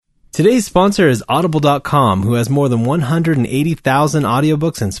Today's sponsor is Audible.com, who has more than 180,000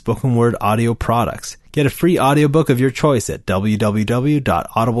 audiobooks and spoken word audio products. Get a free audiobook of your choice at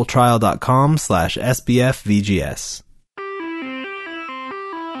www.audibletrial.com/SBFVGS.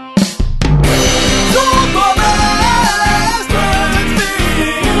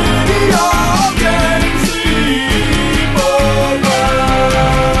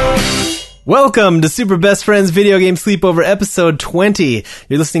 Welcome to Super Best Friends Video Game Sleepover episode 20.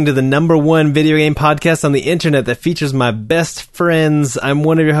 You're listening to the #1 video game podcast on the internet that features my best friends. I'm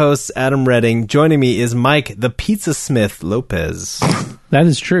one of your hosts, Adam Redding. Joining me is Mike, the Pizza Smith Lopez. That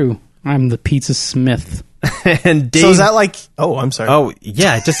is true. I'm the Pizza Smith. And Dave. So is that like... Oh, I'm sorry. Oh,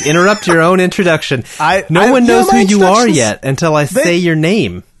 yeah, just interrupt your own introduction. No one knows who you are yet until I say your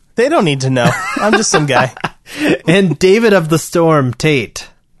name. They don't need to know. I'm just some guy. And David of the Storm, Tate.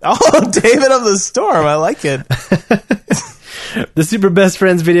 Oh, David of the Storm. I like it. The Super Best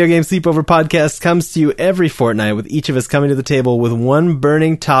Friends Video Game Sleepover podcast comes to you every fortnight, with each of us coming to the table with one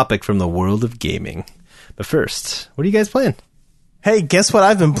burning topic from the world of gaming. But first, what are you guys playing? Hey, guess what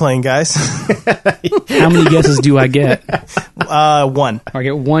I've been playing, guys? How many guesses do I get? One. I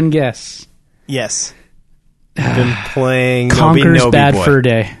get one guess. Yes. I've been playing Conker's Nobi Bad Boy. Fur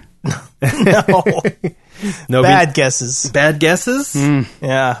Day. No. Bad guesses. Bad guesses?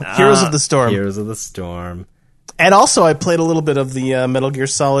 Yeah. Heroes of the Storm. Heroes of the Storm. And also, I played a little bit of the Metal Gear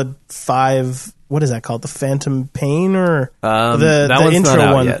Solid 5... What is that called? The Phantom Pain, or that the one's intro not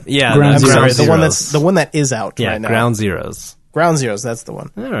out one? yet. Yeah, Ground I'm sorry, Zeroes. the one that is out Yeah, right now. Ground Zeroes. Ground Zeroes, that's the one.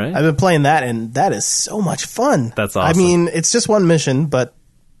 All right. I've been playing that, and that is so much fun. That's awesome. I mean, it's just one mission, but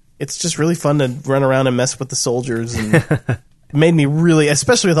it's just really fun to run around and mess with the soldiers. And it made me really,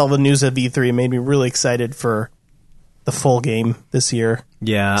 especially with all the news of E3, it made me really excited for the full game this year.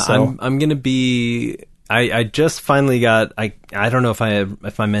 Yeah, So- I'm going to be... I just finally got... I don't know if I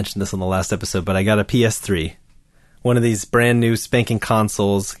mentioned this on the last episode, but I got a PS3. One of these brand new spanking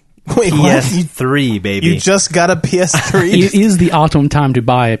consoles. Wait, what? PS3, baby. You just got a PS3? It is the autumn time to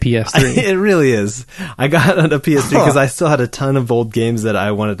buy a PS3. It really is. I got a PS3 because I still had a ton of old games that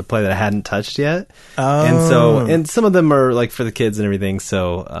I wanted to play that I hadn't touched yet. Oh. And some of them are like for the kids and everything.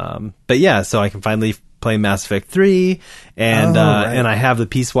 So, but yeah, so I can finally play Mass Effect 3 and, right. and I have the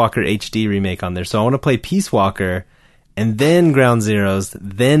Peace Walker HD remake on there. So I want to play Peace Walker and then Ground Zeroes,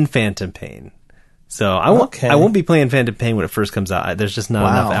 then Phantom Pain. So I won't be playing Phantom Pain when it first comes out. There's just not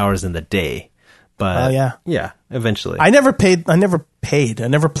enough hours in the day. But yeah, eventually. I never played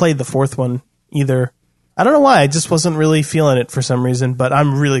the fourth one either. I don't know why. I just wasn't really feeling it for some reason, but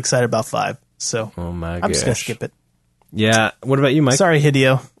I'm really excited about 5. So Oh my gosh. I'm just going to skip it. Yeah. What about you, Mike? Sorry,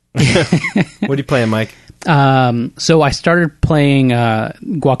 Hideo. What are you playing, Mike? So I started playing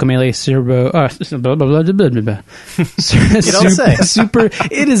Guacamelee Turbo. You don't say. Super.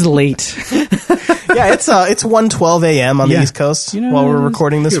 It is late. Yeah, it's 1:12 a.m. on the East Coast while we're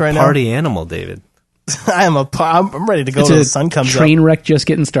recording this You're right a party animal, David. now. I'm ready to go It's till a the sun comes train up. wreck just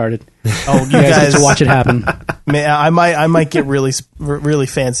getting started. Oh, you You guys guys, get to watch it happen. I might get really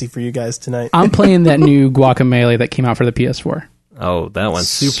fancy for you guys tonight. I'm playing that new Guacamelee that came out for the PS4. Oh, that one.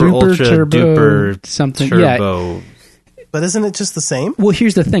 Super Super ultra turbo duper something. turbo. But isn't it just the same? Well,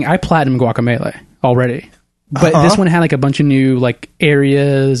 here's the thing. I platinum Guacamelee already. But this one had like a bunch of new like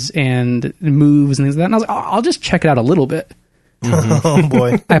areas and moves and things like that. And I was like, I'll just check it out a little bit. Oh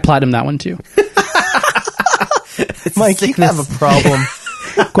boy, I platinum that one too. Mike, you have a problem.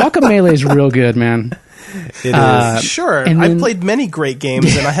 Guacamelee is real good, man. It is. Sure, and I've then- played many great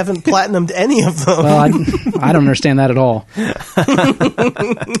games and I haven't platinumed any of them. Well, I don't understand that at all.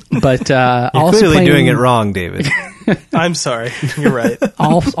 But You're also clearly playing, doing it wrong, David. I'm sorry, you're right.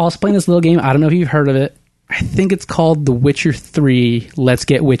 Also playing this little game. I don't know if you've heard of it. I think it's called The Witcher 3 Let's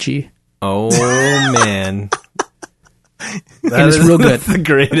Get Witchy. Oh, man. And it's real good. That's the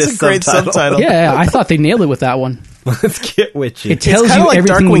greatest It's a great subtitle. Yeah, I thought they nailed it with that one. Let's get witchy. It tells kinda you like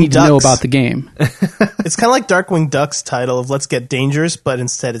everything you Darkwing need to know Ducks. about the game. It's kind of like Darkwing Duck's title of "Let's Get Dangerous," but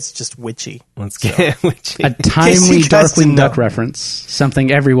instead it's just witchy. Let's get witchy. A timely you guys Darkwing didn't Duck know. reference.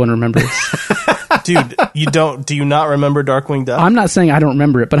 Something everyone remembers. Dude, do you not remember Darkwing Duck? I'm not saying I don't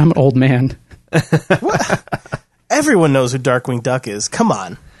remember it, but I'm an old man. Everyone knows who Darkwing Duck is. Come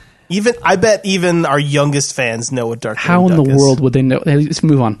on. I bet even our youngest fans know what Darkwing How Duck in the is. world would they know? Hey, let's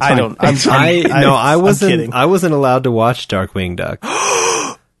move on. I Fine. don't. I I'm wasn't. kidding. I wasn't allowed to watch Darkwing Duck.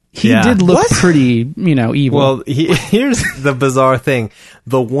 He Yeah. did look What? pretty, evil. Well, here's the bizarre thing.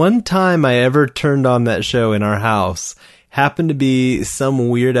 The one time I ever turned on that show in our house, happened to be some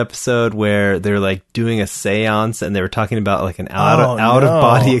weird episode where they're like doing a seance and they were talking about like an out of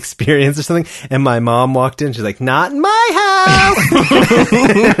body experience or something. And my mom walked in. She's like, "Not in my house."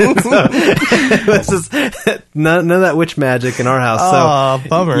 So, this is none of that witch magic in our house. Oh,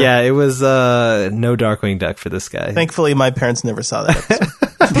 bummer. Yeah, it was no Darkwing Duck for this guy. Thankfully, my parents never saw that episode.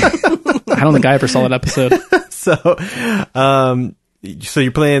 I don't think I ever saw that episode. So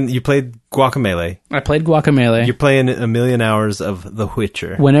you played Guacamelee. I played Guacamelee. You're playing a million hours of The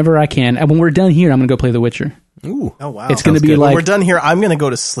Witcher. Whenever I can. And when we're done here, I'm going to go play The Witcher. Ooh. Oh, wow. It's going to be good. like... When we're done here, I'm going to go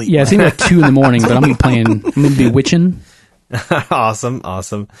to sleep. Yeah, it's going to be like 2 in the morning, but I'm going to be witching. Awesome.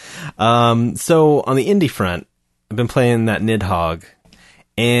 So on the indie front, I've been playing that Nidhogg.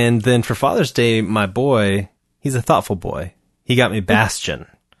 And then for Father's Day, my boy, he's a thoughtful boy. He got me Bastion.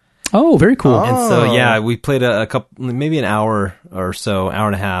 Oh, very cool. And so, yeah, we played a couple, maybe an hour or so, hour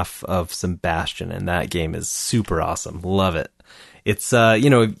and a half of some Bastion, and that game is super awesome. Love it. It's,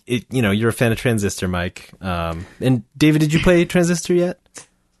 you're a fan of Transistor, Mike. And David, did you play Transistor yet?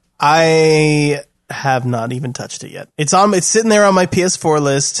 I have not even touched it yet. It's sitting there on my PS4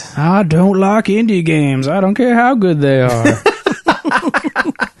 list. I don't like indie games. I don't care how good they are.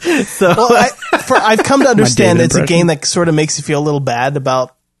 I've come to understand it's a game that sort of makes you feel a little bad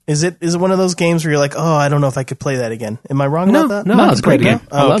about. Is it one of those games where you're like, oh, I don't know if I could play that again? Am I wrong about that? No, it's a great game.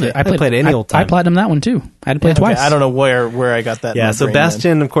 I love it. I played it any old time. I platinumed that one too. I had to play it twice. I don't know where I got that. Yeah, so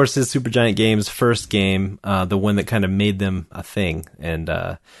Bastion, of course, is Supergiant Games' first game, the one that kind of made them a thing and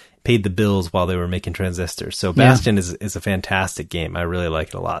paid the bills while they were making Transistor. So Bastion is a fantastic game. I really like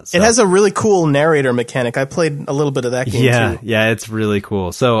it a lot. So. It has a really cool narrator mechanic. I played a little bit of that game too. Yeah, it's really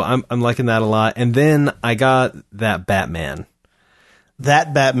cool. So I'm liking that a lot. And then I got that Batman.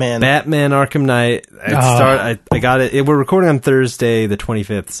 Batman Arkham Knight. I got it. We're recording on Thursday, the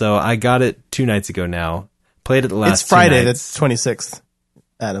 25th, so I got it 2 nights ago now. Played it the last. It's Friday, 2 the nights. 26th.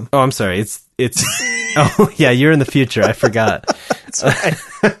 Adam. Oh, I'm sorry. It's. Oh yeah, you're in the future. I forgot. That's right.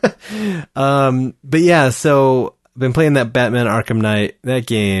 But yeah, so I've been playing that Batman Arkham Knight. That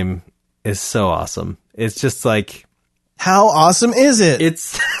game is so awesome. It's just like, how awesome is it?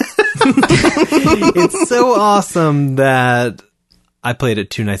 It's it's so awesome that I played it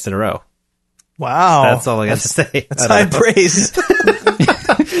 2 nights in a row. Wow. That's all I got to say. That's high praise.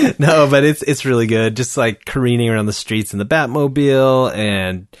 No, but it's really good. Just like careening around the streets in the Batmobile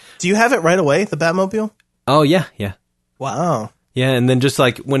and... Do you have it right away, the Batmobile? Oh, yeah. Wow. Yeah, and then just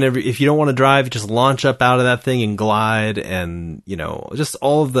like if you don't want to drive, just launch up out of that thing and glide and, just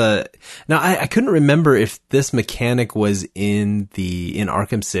all of the... Now, I couldn't remember if this mechanic was in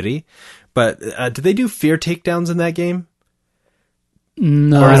Arkham City, but did they do fear takedowns in that game?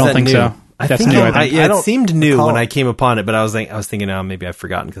 No, I don't think so. That's new. It seemed new when I came upon it, but I was thinking, maybe I've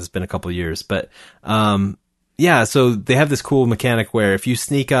forgotten because it's been a couple of years. But so they have this cool mechanic where if you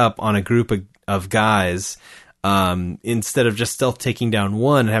sneak up on a group of guys, instead of just stealth taking down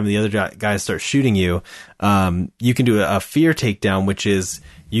one and having the other guys start shooting you, you can do a fear takedown, which is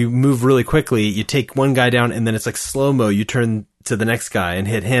you move really quickly, you take one guy down, and then it's like slow-mo. You turn to the next guy and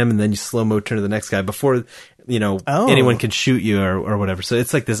hit him, and then you slow-mo turn to the next guy before anyone can shoot you or whatever. So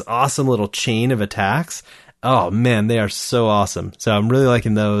it's like this awesome little chain of attacks. Oh man, they are so awesome. So I'm really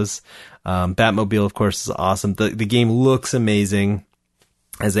liking those. Batmobile, of course, is awesome. The game looks amazing,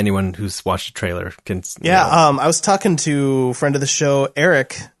 as anyone who's watched the trailer can. Yeah, I was talking to a friend of the show,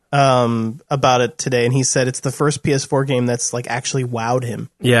 Eric, about it today, and he said it's the first PS4 game that's like actually wowed him.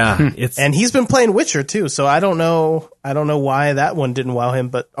 Yeah, and he's been playing Witcher too, so I don't know why that one didn't wow him,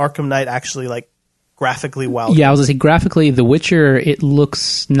 but Arkham Knight actually like graphically wowed. Yeah, I was gonna say graphically, The Witcher, it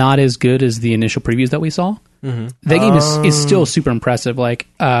looks not as good as the initial previews that we saw. Mm-hmm. That game is still super impressive. Like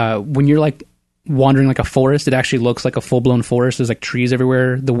when you're like wandering like a forest, it actually looks like a full blown forest. There's like trees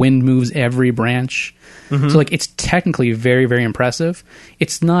everywhere. The wind moves every branch. Mm-hmm. So like it's technically very, very impressive.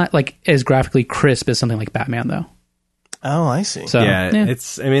 It's not like as graphically crisp as something like Batman though. Oh, I see. So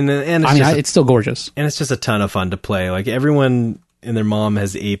it's still gorgeous. And it's just a ton of fun to play. Like everyone and their mom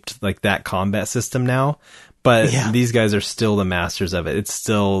has aped like that combat system now, but these guys are still the masters of it. It's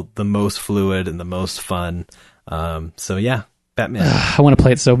still the most fluid and the most fun. So yeah, Batman. I want to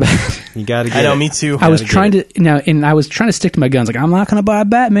play it so bad. You got to get it. I know, me too. I was trying to stick to my guns. Like, I'm not going to buy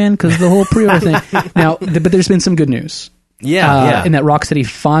Batman because the whole pre-order thing. Now, but there's been some good news. Yeah. And that Rocksteady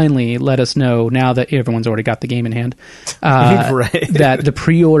finally let us know, now that everyone's already got the game in hand, that the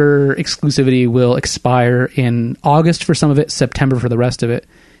pre-order exclusivity will expire in August for some of it, September for the rest of it.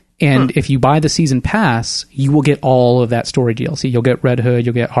 And if you buy the season pass, you will get all of that story DLC. You'll get Red Hood,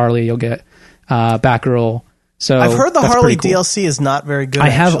 you'll get Harley, you'll get Batgirl. So I've heard the Harley DLC is not very good. I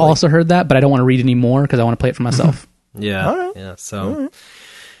have also heard that, but I don't want to read any more because I want to play it for myself. Yeah. All right. Yeah. So,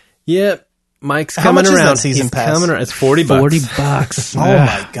 yeah, Mike's How coming much is around. that season He's pass? coming around. It's $40. $40. Oh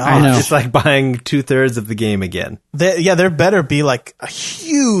my god! I know. It's like buying 2/3 of the game again. There better be like a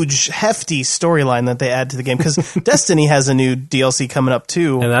huge, hefty storyline that they add to the game because Destiny has a new DLC coming up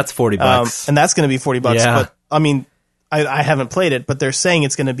too, And that's $40. and that's going to be $40. Yeah. But I mean, I haven't played it, but they're saying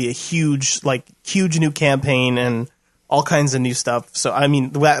it's going to be a huge new campaign and all kinds of new stuff. So I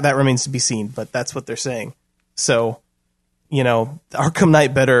mean, that remains to be seen, but that's what they're saying. So, Arkham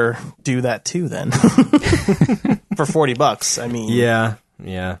Knight better do that too then for $40. I mean,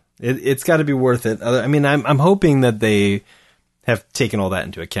 Yeah. It's got to be worth it. I mean, I'm hoping that they have taken all that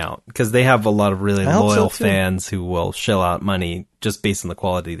into account because they have a lot of really hope so, loyal too. fans who will shell out money just based on the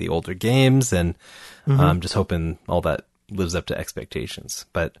quality of the older games, and I'm just hoping all that lives up to expectations.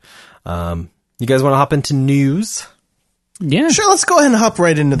 But you guys want to hop into news? Yeah. sure. Let's go ahead and hop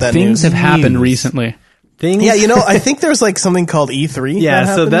right into that. Things news. have happened News. recently. Things? Yeah, I think there's like something called E3. Yeah, that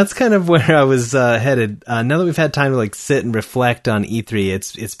so happened. that's kind of where I was headed. Now that we've had time to sit and reflect on E3,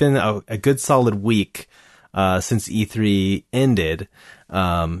 it's been a good solid week since E3 ended.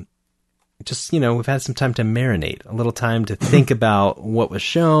 We've had some time to marinate, a little time to think about what was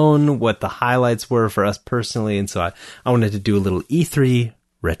shown, what the highlights were for us personally, and so I wanted to do a little E3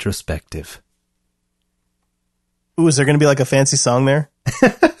 retrospective. Ooh, is there going to be like a fancy song there?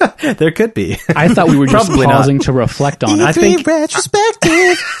 There could be. I thought we were just Probably not. pausing to reflect on it. I think-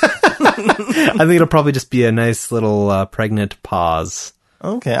 retrospective. I think it'll probably just be a nice little pregnant pause.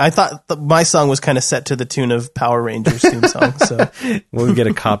 Okay, I thought my song was kind of set to the tune of Power Rangers theme song. So, We'll get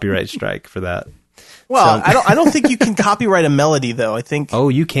a copyright strike for that. well, I don't think you can copyright a melody though. I think. Oh,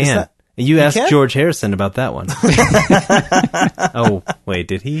 you can. that- You asked can? George Harrison about that one. Oh, wait,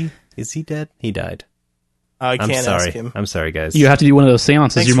 did he? Is he dead? He died. I I'm can't sorry. ask him. I'm sorry, guys. You have to do one of those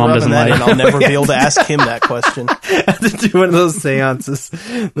seances Thanks your for mom rubbing doesn't that like. in. I'll never be able to ask him that question. have to do one of those seances.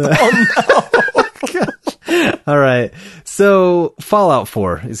 All right. So Fallout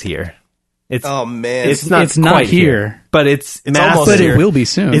 4 is here. It's Oh man, it's not It's not quite here. but it's almost massive. But here. it will be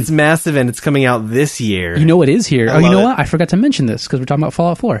soon. It's massive and it's coming out this year. You know what is here? I Oh, you love know it. what? I forgot to mention this because we're talking about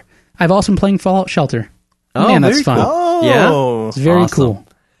Fallout 4. I've also been playing Fallout Shelter. Oh, Man, that's very fun. cool. oh, It's very Awesome. cool.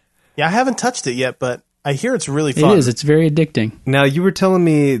 yeah. I haven't touched it yet, but I hear it's really fun. It is. It's very addicting. Now you were telling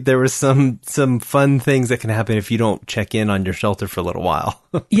me there were some fun things that can happen if you don't check in on your shelter for a little while.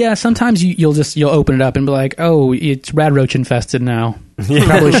 Yeah, sometimes you'll open it up and be like, oh, it's rad roach infested now.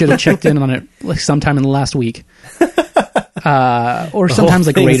 Probably should have checked in on it like sometime in the last week. Or sometimes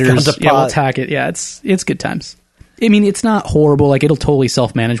like thing's gone raiders, to will pot. attack it. Yeah, it's good times. I mean, it's not horrible. Like it'll totally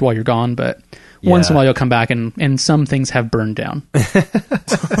self-manage while you're gone, but once in a Yeah. while you'll come back and some things have burned down.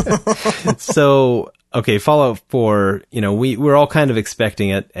 So, okay, Fallout 4, we're all kind of expecting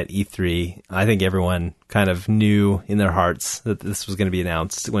it at E3. I think everyone kind of knew in their hearts that this was going to be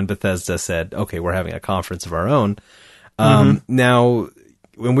announced when Bethesda said, okay, we're having a conference of our own. Now,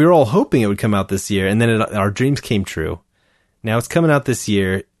 when we were all hoping it would come out this year, and then our dreams came true. Now it's coming out this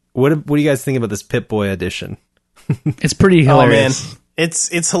year. What do you guys think about this Pip-Boy edition? It's pretty Oh man, hilarious.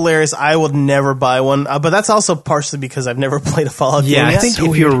 it's hilarious. I would never buy one, but that's also partially because I've never played a Fallout game Yeah, I yet. think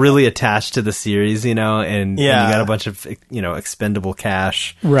if you're really attached to the series, and you Yeah. got a bunch of, expendable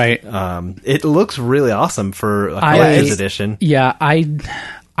cash, Right. it looks really awesome for a I- collector's it's- edition. Yeah,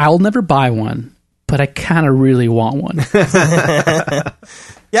 I'll never buy one, but I kind of really want one.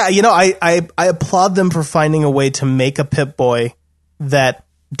 Yeah, I applaud them for finding a way to make a Pip-Boy that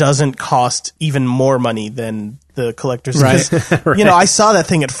doesn't cost even more money than the collector's. Right. Because, I saw that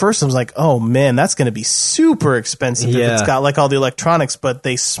thing at first. I was like, oh man, that's going to be super expensive if Yeah. it's got like all the electronics, but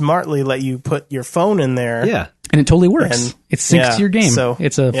they smartly let you put your phone in there. Yeah. And it totally works. And- It syncs yeah, to your game. so,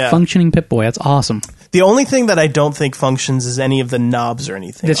 It's a yeah. functioning Pip-Boy. That's awesome. The only thing that I don't think functions is any of the knobs or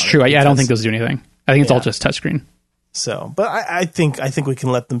anything. That's on true. it, I don't because- think those do anything. I think it's all Yeah. just touchscreen. So, but I think we can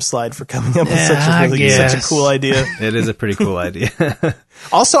let them slide for coming up with Yeah, such a guess. cool idea. It is a pretty cool idea.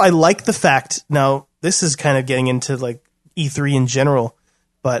 Also, I like the fact, now this is kind of getting into like E3 in general,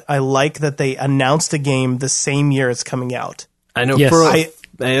 but I like that they announced a game the same year it's coming out. I know Yes.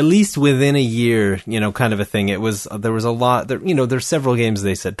 at least within a year, kind of a thing. There was a lot there, there's several games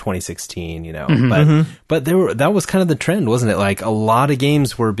they said 2016, but that was kind of the trend, wasn't it? Like a lot of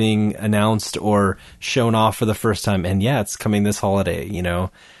games were being announced or shown off for the first time. And yeah, it's coming this holiday, More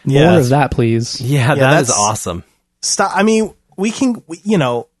Yeah. of that, please. Yeah, that is that's- awesome. Stop. I mean,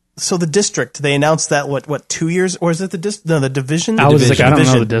 so the District, they announced that, what 2 years, or is it the Division? I was like, I don't know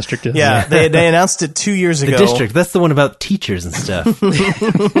Division. the district is. Yeah, they announced it 2 years ago. The District, that's the one about teachers and stuff.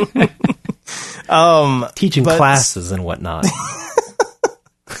 Teaching but- classes and whatnot.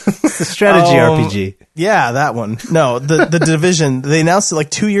 Strategy RPG. Yeah, that one. No, the Division. They announced it like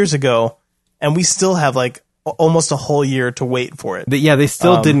 2 years ago, and we still have like almost a whole year to wait for it. They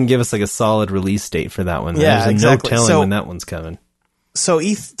still didn't give us like a solid release date for that one. Yeah, There's exactly. no telling So- when that one's coming. So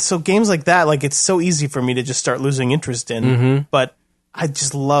games like that, like it's so easy for me to just start losing interest in. But I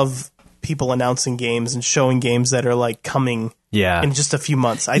just love people announcing games and showing games that are like coming Yeah. in just a few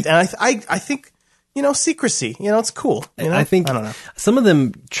months. I think secrecy. It's cool. I think I don't know. some of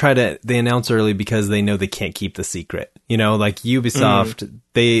them they announce early because they know they can't keep the secret. Like Ubisoft,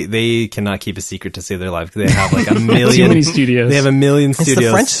 they cannot keep a secret to save their life. They have like a million Too many studios. They have a million the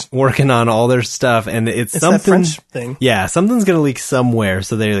studios French- working on all their stuff, and it's It's something. that French thing. Yeah, something's gonna leak somewhere,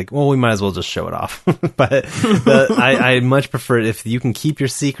 so they're like, well, we might as well just show it off. But I much prefer it if you can keep your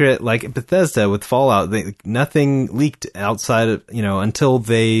secret, like Bethesda with Fallout. Nothing leaked outside of until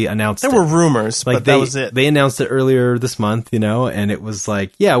they announced. There were rumors, but that was it. They announced it earlier this month, and it was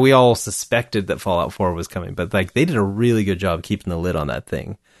like, yeah, we all suspected that Fallout 4 was coming, but like they did a really good job keeping the lid on that thing.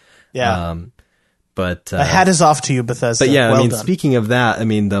 Yeah. But the hat is off to you, Bethesda. But yeah, well I mean, done. speaking of that, I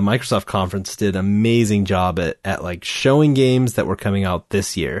mean, the Microsoft conference did an amazing job at like showing games that were coming out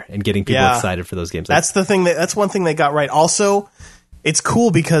this year and getting people excited for those games. Like, That's one thing they got right. Also, it's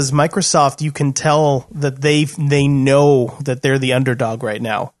cool because Microsoft, you can tell that they know that they're the underdog right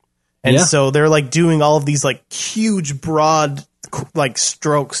now. And so they're like doing all of these like huge, broad, like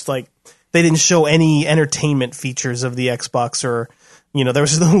strokes. Like they didn't show any entertainment features of the Xbox or, there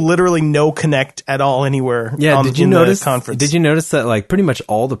was literally no Kinect at all anywhere. yeah, did you notice? The conference? Did you notice that like pretty much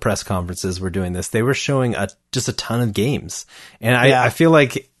all the press conferences were doing this? They were showing just a ton of games, and I feel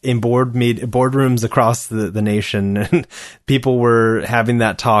like in boardrooms across the nation, people were having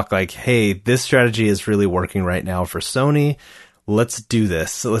that talk like, "Hey, this strategy is really working right now for Sony. Let's do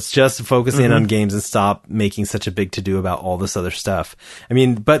this. So let's just focus in on games and stop making such a big to-do about all this other stuff." I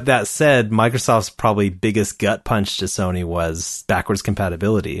mean, but that said, Microsoft's probably biggest gut punch to Sony was backwards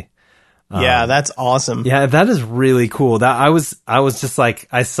compatibility. Yeah, that's awesome. Yeah, that is really cool. That I was just like,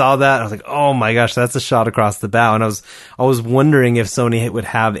 I saw that, I was like, oh my gosh, that's a shot across the bow. And I was wondering if Sony would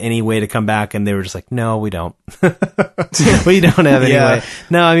have any way to come back, and they were just like, no, we don't. We don't have any way.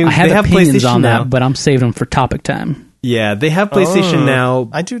 No, I mean, I have they have opinions PlayStation on now. that, but I'm saving them for topic time. Yeah, they have PlayStation now,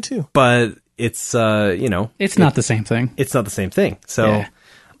 I do too. but it's It's not the same thing. it's not the same thing. So Yeah.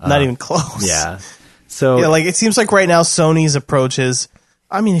 Not even close. yeah. So Yeah, like it seems like right now Sony's approach is,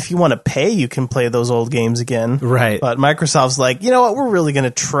 I mean, if you want to pay, you can play those old games again. Right. But Microsoft's like, you know what, we're really going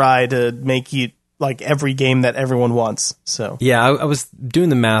to try to make you like every game that everyone wants. So yeah, I was doing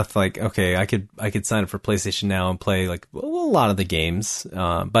the math. Like, okay, I could sign up for PlayStation Now and play like a lot of the games.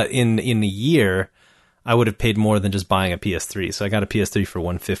 But in a year, I would have paid more than just buying a PS3. So I got a PS3 for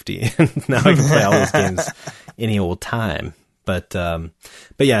 $150, and now I can play all those games any old time. But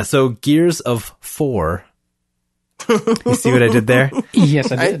yeah, so Gears of 4. You see what I did there?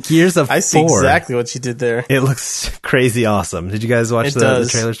 Yes, I did. Gears of 4. I see exactly what you did there. It looks crazy awesome. Did you guys watch It the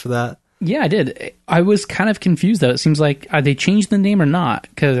does. trailers for that? Yeah, I did. I was kind of confused though. It seems like they changed the name or not,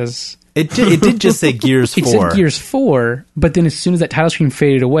 because It did just say Gears 4. it said Gears 4, but then as soon as that title screen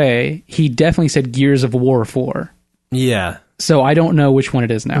faded away, he definitely said Gears of War 4. Yeah. So I don't know which one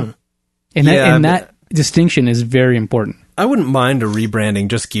it is now. And Yeah, that distinction is very important. I wouldn't mind a rebranding,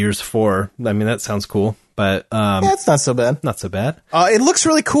 just Gears 4. I mean, that sounds cool, but Yeah, it's not so bad. not so bad. It looks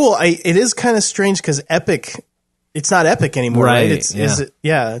really cool. It is kind of strange because Epic, it's not Epic anymore, right? Right, It's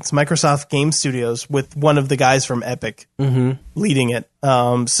it's Microsoft Game Studios with one of the guys from Epic leading it.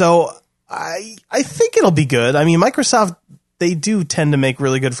 So I think it'll be good. I mean, Microsoft, they do tend to make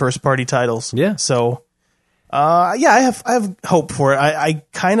really good first party titles. Yeah. So I have hope for it. I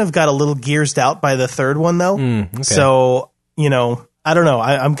kind of got a little gearsed out by the third one though. okay. So, I don't know.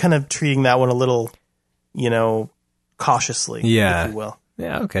 I'm kind of treating that one a little, cautiously, Yeah. if you will.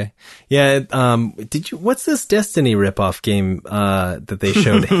 Yeah, okay. Yeah, what's this Destiny ripoff game that they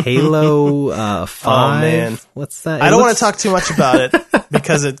showed? Halo 5? Oh, man. What's that? I don't want to talk too much about it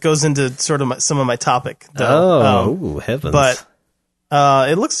because it goes into sort of some of my topic. Though. Oh, heavens. But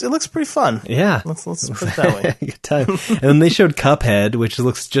it looks pretty fun. yeah. Let's put it that way. Good time. And then they showed Cuphead, which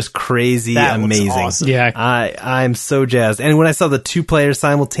looks just crazy That looks amazing. awesome. Yeah. I'm so jazzed. And when I saw the 2-player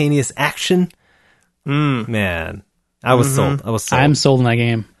simultaneous action, man, I was sold. I was sold. I'm sold on that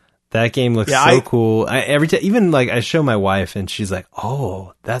game. That game looks Yeah, so cool. Every time, even like I show my wife, and she's like,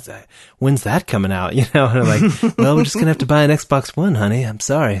 "Oh, when's that coming out?" And I'm like, "Well, we're just gonna have to buy an Xbox One, honey. I'm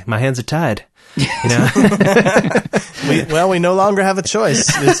sorry, my hands are tied." We no longer have a choice.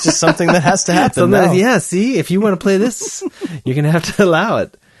 It's just something that has to happen. So now. yeah, see, if you want to play this, you're gonna have to allow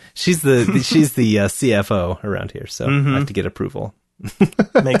it. She's the CFO around here, so I have to get approval.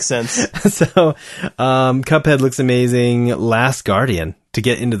 Makes sense. So, Cuphead looks amazing. Last Guardian to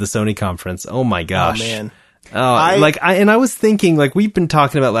get into the Sony conference. Oh my gosh. Oh, man. I was thinking, like, we've been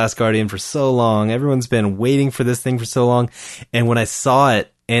talking about Last Guardian for so long. Everyone's been waiting for this thing for so long. And when I saw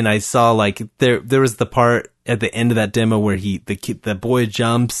it, and I saw, like, there was the part at the end of that demo where the boy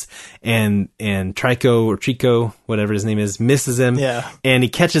jumps and Trico, whatever his name is, misses him. Yeah. And he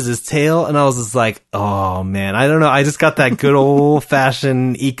catches his tail. And I was just like, oh man, I don't know. I just got that good old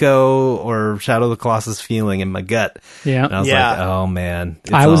fashioned Eco or Shadow of the Colossus feeling in my gut. Yeah. And I was like, oh man.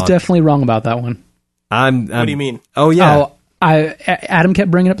 I was definitely wrong about that one. What do you mean? Oh yeah. Adam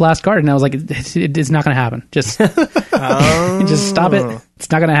kept bringing up Last Guardian, and I was like, it's not going to happen. Just stop it. It's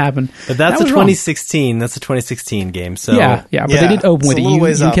not going to happen. But that's a 2016. That's a 2016 game. So yeah. But they did open with it.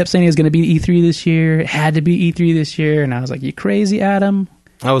 You kept saying it was going to be E3 this year. It had to be E3 this year, and I was like, you crazy, Adam?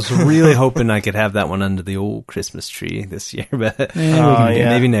 I was really hoping I could have that one under the old Christmas tree this year, but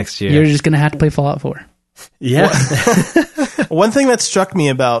maybe next year. You're just going to have to play Fallout 4. Yeah. One thing that struck me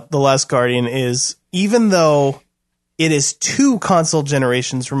about The Last Guardian is, even though it is 2 console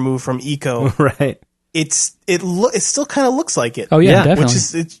generations removed from Eco, right? It still kind of looks like it. Oh yeah, definitely. Which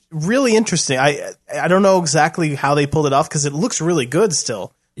is, it's really interesting. I don't know exactly how they pulled it off, because it looks really good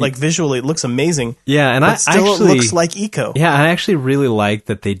still. Like, visually, it looks amazing. Yeah, and it looks like Eco. Yeah, I actually really like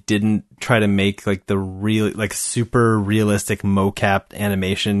that they didn't try to make like the real, like, super realistic mocap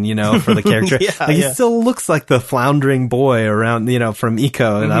animation, you know, for the character. He still looks like the floundering boy around, you know, from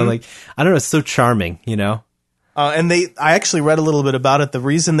Eco, and I'm like, I don't know, it's so charming, you know. And I actually read a little bit about it. The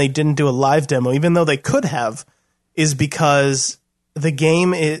reason they didn't do a live demo, even though they could have, is because the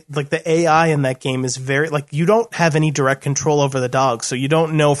game is, like, the AI in that game is very, like, you don't have any direct control over the dog, so you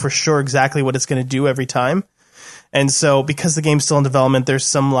don't know for sure exactly what it's going to do every time. And so, because the game's still in development, there's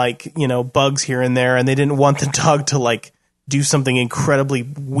some, like, you know, bugs here and there, and they didn't want the dog to, like, do something incredibly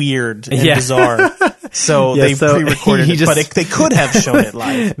weird and bizarre. So they pre-recorded it, but they could have shown it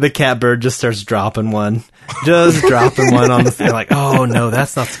live. The catbird just starts dropping one on the thing, like, oh no,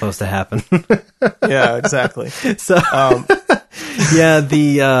 that's not supposed to happen. Yeah, exactly. So, yeah,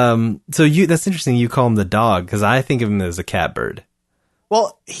 that's interesting. You call him the dog, because I think of him as a catbird.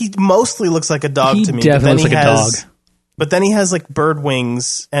 Well, he mostly looks like a dog to me. He definitely looks like a dog. But then he has, like, bird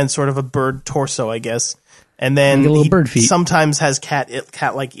wings and sort of a bird torso, I guess. And then he bird feet. Sometimes has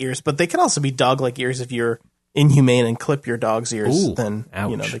cat-like ears, but they can also be dog-like ears if you're inhumane and clip your dog's ears. Ooh, then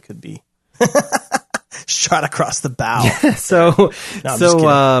ouch. You know, they could be shot across the bow.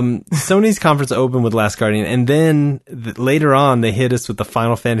 Sony's conference opened with Last Guardian, and then later on they hit us with the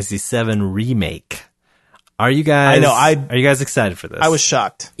Final Fantasy VII remake. Are you guys? Are you guys excited for this? I was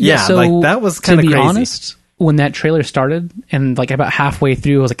shocked. Yeah, so, like, that was kind of crazy. To be honest, when that trailer started, and like about halfway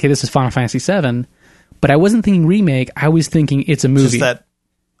through, I was like, "Okay, this is Final Fantasy VII." But I wasn't thinking remake. I was thinking it's a movie. Just that.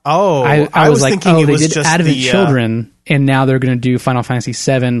 Oh, I was like, thinking they did Advent Children, and now they're going to do Final Fantasy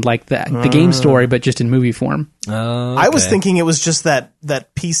VII, like the game story, but just in movie form. Okay. I was thinking it was just that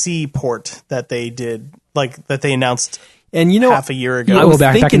PC port that they did, like, that they announced. And, you know, half a year ago. I was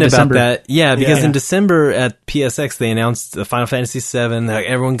back thinking in about December. that. Yeah, because in December at PSX, they announced the Final Fantasy VII. Like,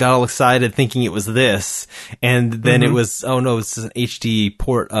 everyone got all excited thinking it was this. And then it was, oh no, it's an HD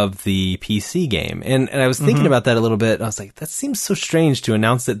port of the PC game. And I was thinking about that a little bit. I was like, that seems so strange to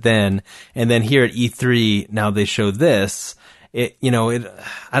announce it then. And then here at E3, now they show this. I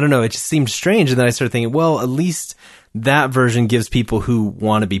don't know, it just seemed strange. And then I started thinking, well, at least that version gives people who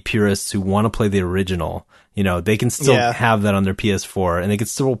want to be purists, who want to play the original, you know, they can still have that on their PS4, and they could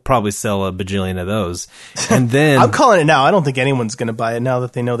still probably sell a bajillion of those. And then I'm calling it now. I don't think anyone's going to buy it now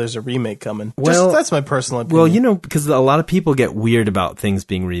that they know there's a remake coming. Well, that's my personal opinion. Well, you know, because a lot of people get weird about things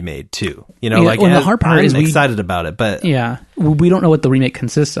being remade too. You know, the hard part is excited about it, but we don't know what the remake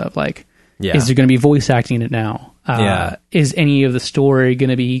consists of. Like, is there going to be voice acting in it now? Is any of the story going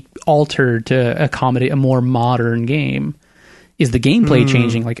to be altered to accommodate a more modern game? Is the gameplay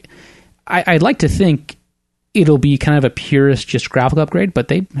changing? Like, I'd like to think it'll be kind of a purist, just graphical upgrade, but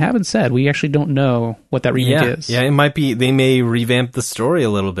they haven't said. We actually don't know what that remake is. Yeah, it might be. They may revamp the story a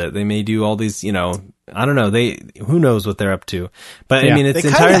little bit. They may do all these, you know, I don't know. Who knows what they're up to? But I mean, it's they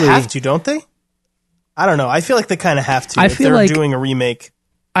entirely kind of have to, don't they? I don't know. I feel like they kind of have to. If they're doing a remake.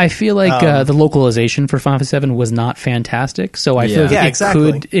 I feel like the localization for Final Fantasy VII was not fantastic, so I feel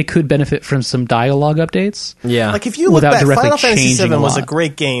like it could benefit from some dialogue updates. Yeah, like if you look back, Final Fantasy VII was a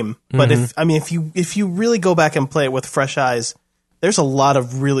great game, but if you really go back and play it with fresh eyes, there's a lot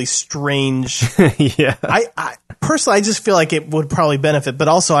of really strange. I personally, I just feel like it would probably benefit, but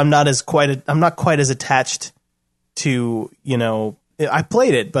also I'm not quite as attached to, you know, I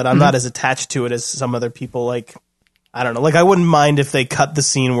played it, but I'm not as attached to it as some other people like. I don't know. Like, I wouldn't mind if they cut the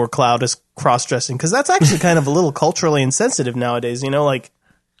scene where Cloud is cross-dressing, because that's actually kind of a little culturally insensitive nowadays, you know? Like,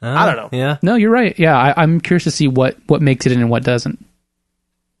 I don't know. Yeah. No, you're right. Yeah, I'm curious to see what makes it in and what doesn't.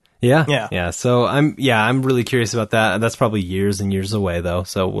 Yeah. So I'm really curious about that. That's probably years and years away, though.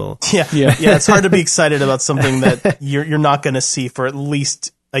 So we'll. Yeah. It's hard to be excited about something that you're not going to see for at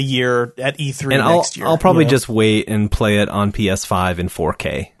least a year at E3 and next year. I'll probably just wait and play it on PS5 in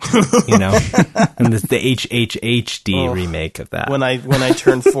 4K, you know, and the HHHD remake of that. When I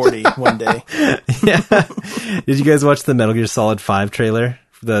turn 40 one day. Yeah. Did you guys watch the Metal Gear Solid 5 trailer?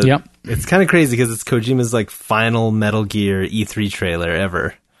 Yep. It's kind of crazy because it's Kojima's like final Metal Gear E3 trailer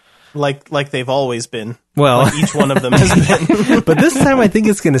ever. Like they've always been. Well, like each one of them has been. But this time I think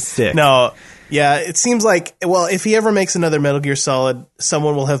it's going to stick. No. Yeah, it seems like, well, if he ever makes another Metal Gear Solid,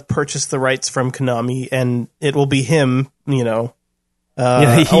 someone will have purchased the rights from Konami, and it will be him, you know. He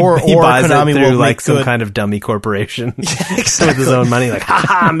or buys Konami it through will like make some good. kind of dummy corporation exactly. with his own money. Like,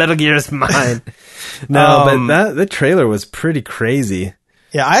 haha, Metal Gear is mine. No, but the trailer was pretty crazy.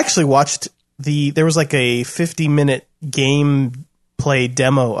 Yeah, I actually watched there was like a 50-minute gameplay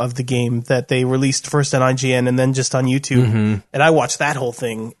demo of the game that they released first on IGN and then just on YouTube. And I watched that whole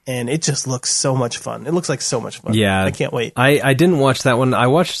thing, and it just looks so much fun. It looks like so much fun. Yeah. I can't wait. I didn't watch that one.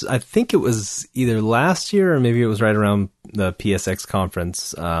 I think it was either last year or maybe it was right around the PSX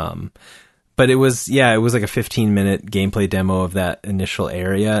conference. But it was like a 15-minute gameplay demo of that initial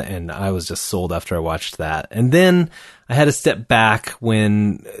area, and I was just sold after I watched that. And then I had to step back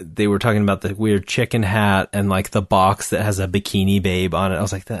when they were talking about the weird chicken hat and like the box that has a bikini babe on it. I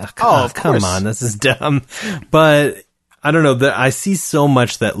was like, come on, this is dumb. But I don't know, I see so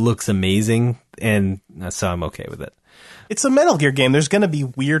much that looks amazing, and so I'm okay with it. It's a Metal Gear game. There's going to be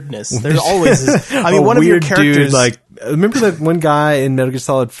weirdness. There's always is. I mean, one of your characters, dude, like, remember that one guy in Metal Gear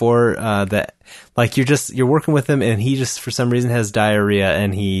Solid 4 that like you're working with him and he just for some reason has diarrhea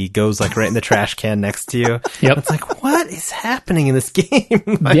and he goes like right in the trash can next to you. Yep. It's like, what is happening in this game?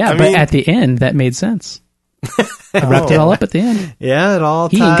 Like, yeah, but at the end that made sense. Wrapped it all up at the end. Yeah, it all.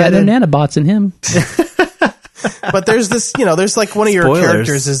 He ain't got no nanobots in him. But there's this, you know, there's like one of your Spoilers.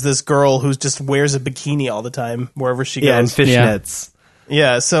 characters is this girl who just wears a bikini all the time wherever she goes. Yeah, and fishnets.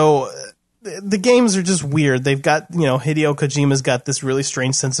 Yeah, so the games are just weird. They've got, you know, Hideo Kojima's got this really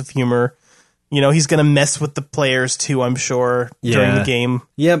strange sense of humor. You know, he's going to mess with the players too, I'm sure, during the game.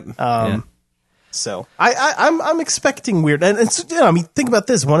 Yep. So I'm expecting weird. And it's, you know, I mean, think about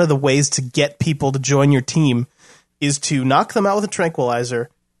this. One of the ways to get people to join your team is to knock them out with a tranquilizer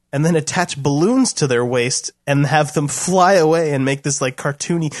and then attach balloons to their waist and have them fly away and make this like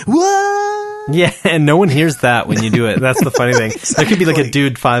cartoony. Whoa! Yeah, and no one hears that when you do it. That's the funny thing. There could be like a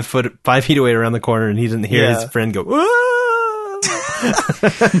dude 5 feet away around the corner, and he didn't hear his friend go. Whoa!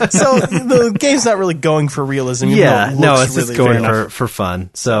 So the game's not really going for realism. even though it looks it's just really going real. for fun.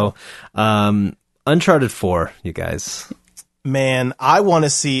 So, Uncharted 4, you guys. Man, I want to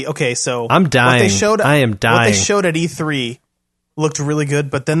see. Okay, so I'm dying. I am dying. What they showed at E3 looked really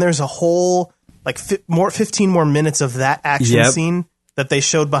good, but then there's a whole like 15 more minutes of that action scene that they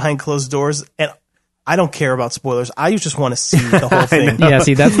showed behind closed doors, and I don't care about spoilers. I just want to see the whole thing. Yeah,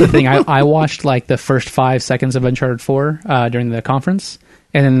 see, that's the thing. I watched like the first 5 seconds of Uncharted 4 during the conference,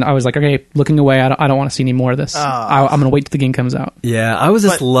 and then I was like, okay, looking away. I don't want to see any more of this. I'm going to wait till the game comes out. Yeah, I was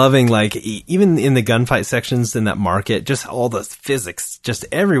just loving, like, even in the gunfight sections in that market, just all the physics, just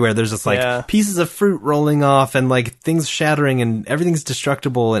everywhere. There's just, like, pieces of fruit rolling off and, like, things shattering and everything's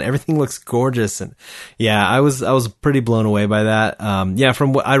destructible and everything looks gorgeous. And, yeah, I was pretty blown away by that. Yeah,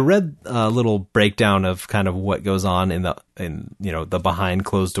 from what I read a little breakdown of kind of what goes on in the behind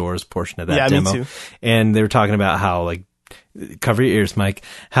closed doors portion of that demo. Me too. And they were talking about how, like, cover your ears, Mike.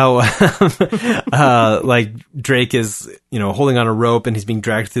 How, like Drake is, holding on a rope and he's being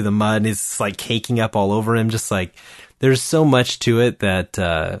dragged through the mud and he's like caking up all over him. Just like, there's so much to it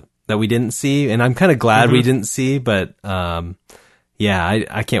that we didn't see. And I'm kind of glad we didn't see, but, yeah,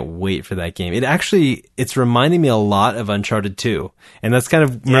 I can't wait for that game. It's reminding me a lot of Uncharted 2. And that's kind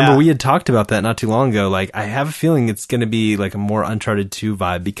of, remember we had talked about that not too long ago. Like, I have a feeling it's going to be like a more Uncharted 2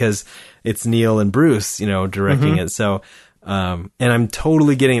 vibe because it's Neil and Bruce, directing it. So, and I'm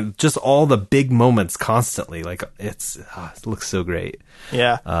totally getting just all the big moments constantly. Like it looks so great.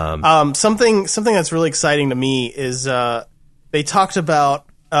 Yeah. Something that's really exciting to me is, they talked about,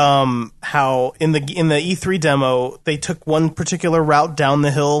 how in the E3 demo, they took one particular route down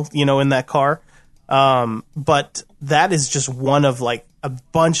the hill, in that car. But that is just one of like a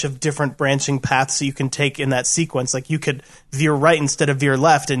bunch of different branching paths you can take in that sequence. Like you could veer right instead of veer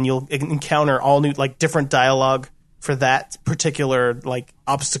left and you'll encounter all new, like different dialogue for that particular like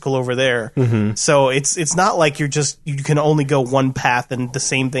obstacle over there. So it's not like you can only go one path and the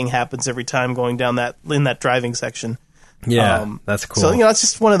same thing happens every time going down in that driving section. Yeah, that's cool. So it's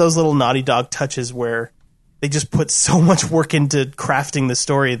just one of those little Naughty Dog touches where they just put so much work into crafting the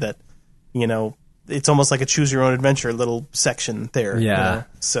story that it's almost like a choose your own adventure little section there. Yeah.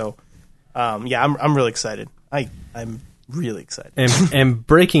 So I'm really excited. I'm really excited. And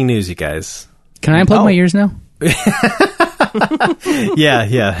breaking news, you guys. Can I unplug my ears now?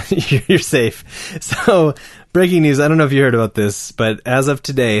 Yeah, you're safe. So, breaking news. I don't know if you heard about this, but as of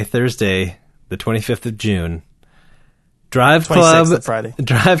today, Thursday, the 25th of June, Drive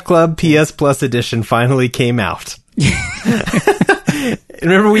Club PS Plus Edition finally came out.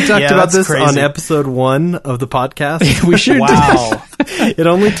 Remember we talked about this on episode 1 of the podcast? We sure Wow. did. It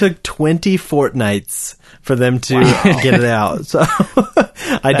only took 20 fortnights for them to get it out. So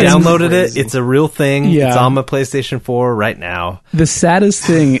I downloaded crazy. it. It's a real thing. Yeah. It's on my PlayStation 4 right now. The saddest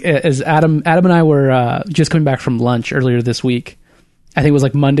thing is Adam and I were just coming back from lunch earlier this week. I think it was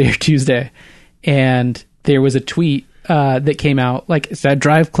like Monday or Tuesday. And there was a tweet that came out, like, it's that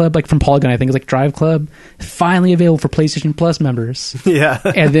Drive Club, like from Polygon, I think it's like Drive Club, finally available for PlayStation Plus members. Yeah.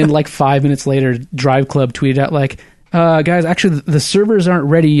 And then like 5 minutes later, Drive Club tweeted out like, guys, actually the servers aren't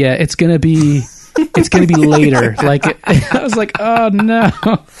ready yet. It's gonna be later. Like, I was like, oh no.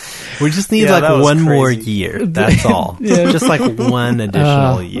 We just need that was one more crazy. year. That's all. Just like one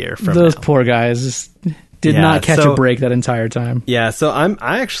additional year from Those now. poor guys just did Yeah, not catch so- a break that entire time. Yeah, so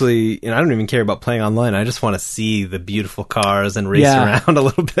I actually, I don't even care about playing online. I just want to see the beautiful cars and race Yeah. around a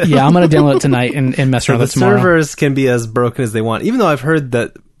little bit. Yeah, I'm gonna download it tonight and mess So around the with it tomorrow. servers can be as broken as they want, even though I've heard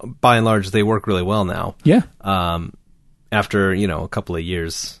that by and large they work really well now. Yeah. After a couple of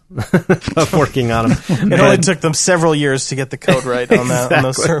years of working on them. It only took them several years to get the code right on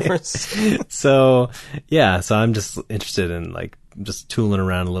those servers. So so I'm just interested in just tooling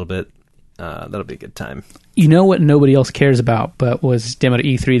around a little bit. That'll be a good time. You know what nobody else cares about, but was demoed at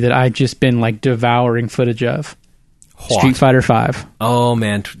E3 that I've just been like devouring footage of? Street Fighter V. Oh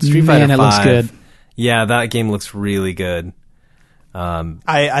man, Street Fighter V. it looks good. Yeah, that game looks really good.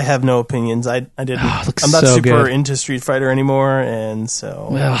 I have no opinions. I didn't. Oh, it looks I'm not so super good. into Street Fighter anymore, and so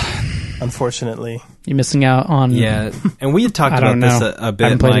Well, unfortunately, you're missing out on. Yeah, and we had talked I about don't this know. a I bit,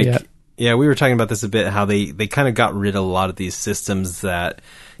 haven't played it Mike. yet. Yeah, we were talking about this a bit, how they kind of got rid of a lot of these systems that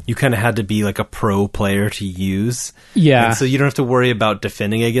you kind of had to be like a pro player to use. Yeah. And so you don't have to worry about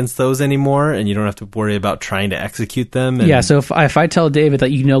defending against those anymore, and you don't have to worry about trying to execute them. And Yeah, so if I tell David that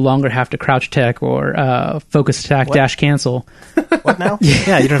you no longer have to crouch tech or focus attack dash cancel what now?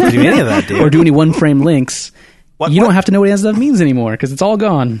 yeah, you don't have to do any of that, dude. or do any one frame links, you don't have to know what any of that stuff means anymore because it's all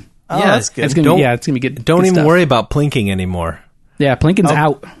gone. Oh, Yeah, that's good. It's gonna it's gonna be good. Don't good even stuff. worry about plinking anymore. Yeah, Plinkin's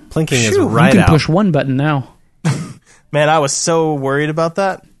out. Plinking is Phew, right you can out. push one button now. Man, I was so worried about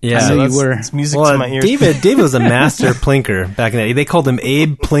that. Yeah. I know that's- you were. It's music Well, to my ears. David was a master plinker back in the day. They called him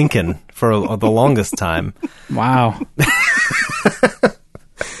Abe Plinkin for the longest time. Wow.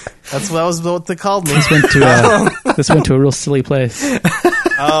 That was what they called me. This went to a real silly place.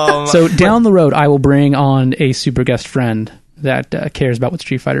 So down the road, I will bring on a super guest friend that cares about what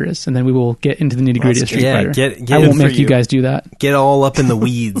Street Fighter is, and then we will get into the nitty gritty of Street Yeah, Fighter. get I won't in make for you you. guys do that. Get all up in the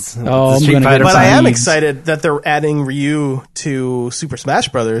weeds. with Oh, the I'm Street gonna Fighter get But I am Weeds. excited that they're adding Ryu to Super Smash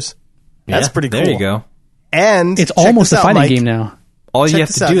Brothers. That's Yeah, pretty cool. There you go. And It's check almost this a out, fighting Mike. game now. All you Check have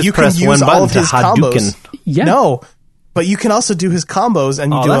this to out. do is You can press use one all button of to his Hadouken. combos. Yeah. No, but you can also do his combos,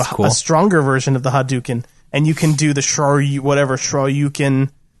 and you Oh, do that's cool. a stronger version of the Hadouken, and you can do the Shoryuken,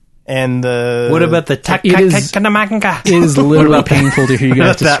 and the. What about the It is literally painful to hear you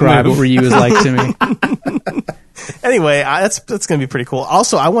guys That describe move. what Ryu is like to me. Anyway, that's going to be pretty cool.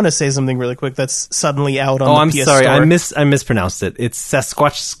 Also, I want to say something really quick that's suddenly out on Oh, the I'm PS sorry. Store. I mispronounced it. It's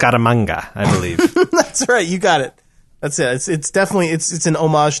Sasquatch Scaramanga, I believe. That's right. You got it. That's it. It's definitely it's an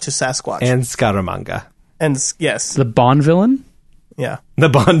homage to Sasquatch. And Scaramanga. And yes, The Bond villain? yeah. The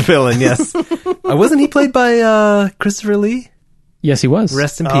Bond villain, yes. Wasn't he played by Christopher Lee? Yes, he was.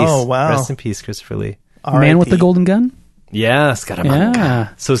 Rest in peace. Oh, wow. Rest in peace, Christopher Lee. Man with the R.I.P. golden gun? Yeah, Scaramanga. Yeah.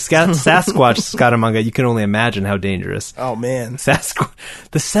 So Sasquatch Scaramanga, you can only imagine how dangerous. Oh man, The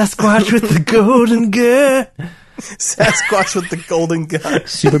Sasquatch with the golden gun. Sasquatch with the golden gun.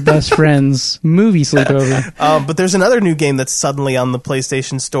 Super Best Friends movie sleepover. But there's another new game that's suddenly on the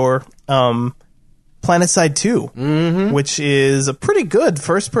PlayStation Store. PlanetSide 2, which is a pretty good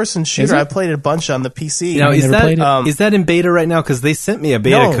first-person shooter. I played it a bunch on the PC. Now, is never played it. is that in beta right now? Because they sent me a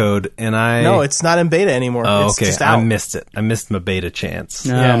beta code, and No, it's not in beta anymore. Oh, it's okay. just out. I missed it. I missed my beta chance.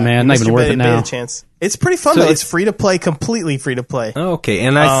 Oh man, not even worth it now. Beta chance. It's pretty fun though. It's free to play, completely free to play. Oh, okay,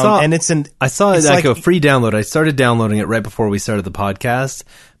 and I saw and I saw it like a free download. I started downloading it right before we started the podcast,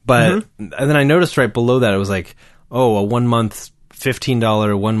 but and then I noticed right below that it was like, oh, a 1 month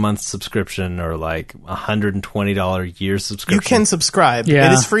 $15 1 month subscription or like $120 year subscription. You can subscribe. Yeah.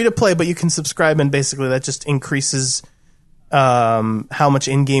 It is free to play, but you can subscribe, and basically that just increases how much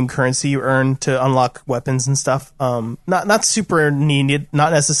in-game currency you earn to unlock weapons and stuff. Not super needed,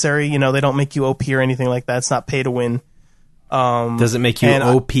 not necessary. You know, they don't make you OP or anything like that. It's not pay to win. Does it make you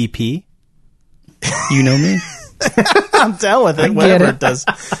OPP? You know me. I'm down with it, whatever it does.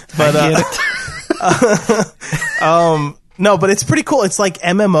 But no, but it's pretty cool. It's like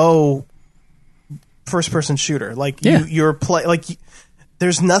MMO first-person shooter. Like you're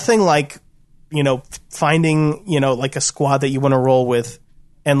there's nothing like, you know, finding, you know, like a squad that you want to roll with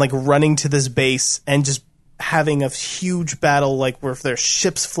and like running to this base and just having a huge battle, like where there's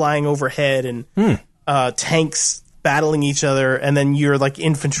ships flying overhead and tanks battling each other, and then you're like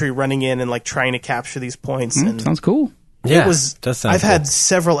infantry running in and like trying to capture these points. And Sounds cool. Yeah, I've had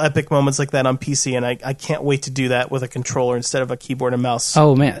several epic moments like that on PC, and I can't wait to do that with a controller instead of a keyboard and mouse.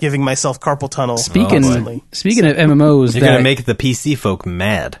 Oh man, giving myself carpal tunnel. Speaking of MMOs, you're gonna make the PC folk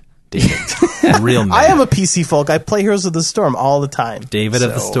mad, David. Real mad. I am a PC folk. I play Heroes of the Storm all the time. David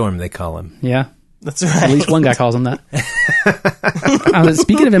of the Storm, they call him. Yeah, that's right. At least one guy calls him that.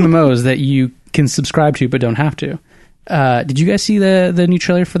 Speaking of MMOs that you can subscribe to but don't have to, did you guys see the new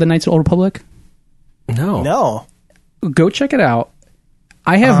trailer for the Knights of the Old Republic? No. Go check it out.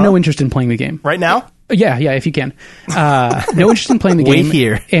 I have no interest in playing the game. Right now? Yeah, if you can. No interest in playing the game. Wait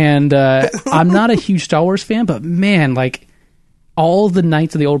here. And I'm not a huge Star Wars fan, but man, like, all the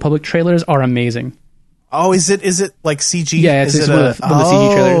Knights of the Old Republic trailers are amazing. Oh, is it like CG? Yeah, it's one of the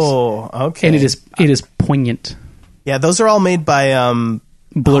CG trailers. Oh, okay. And it is poignant. Yeah, those are all made by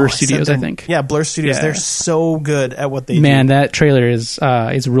Blur Studios, I think. Yeah, Blur Studios. Yeah. They're so good at what they do. Man, that trailer is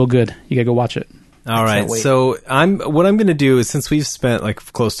real good. You gotta go watch it. All right, so what I'm going to do is, since we've spent like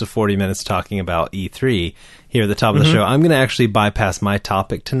close to 40 minutes talking about E3 here at the top of the show, I'm going to actually bypass my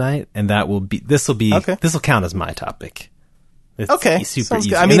topic tonight, and this will count as my topic. It's super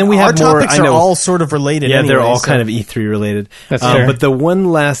easy. I mean, and then we have topics are all sort of related. Yeah, anyway, they're all kind of E3 related. That's fair. But the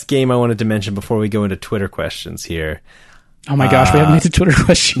one last game I wanted to mention before we go into Twitter questions here. Oh my gosh, we haven't made the Twitter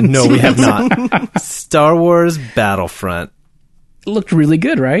questions. No, we have not. Star Wars Battlefront. It looked really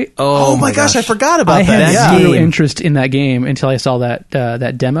good, right? Oh my gosh, I forgot about I that. had zero interest in that game until I saw that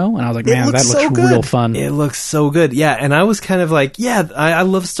demo, and I was like, man, that looks real fun. It looks so good. Yeah, and I was kind of like, I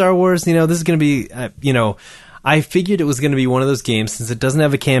love Star Wars. You know, this is going to be, I figured it was going to be one of those games, since it doesn't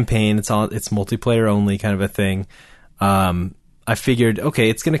have a campaign, it's multiplayer only kind of a thing. I figured, okay,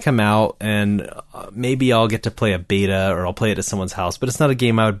 it's going to come out, and maybe I'll get to play a beta, or I'll play it at someone's house, but it's not a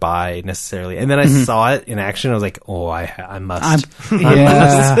game I would buy necessarily. And then I saw it in action, I was like, oh, I must.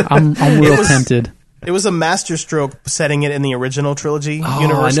 I'm real tempted. It was a masterstroke setting it in the original trilogy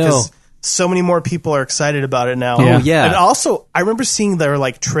universe. I know. So many more people are excited about it now. Yeah. Oh, yeah. And also, I remember seeing their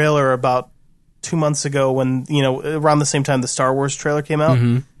like trailer about 2 months ago when, around the same time the Star Wars trailer came out,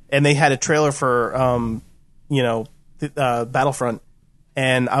 and they had a trailer for, Battlefront,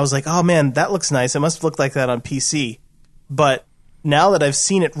 and I was like, oh man, that looks nice. It must look like that on PC. But now that I've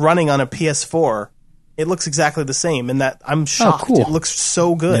seen it running on a PS4, it looks exactly the same, and that I'm shocked. Cool. It looks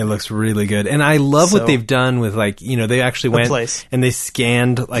so good. It looks really good. And I love what they've done with, like, they actually went and they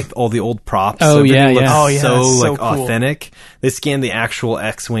scanned like all the old props. Oh, so yeah. So cool. authentic. They scanned the actual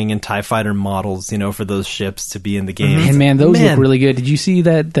X-Wing and TIE Fighter models, for those ships to be in the game. And man, those look really good. Did you see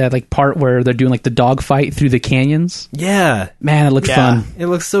that like part where they're doing like the dogfight through the canyons? Yeah. Man, it looks fun. It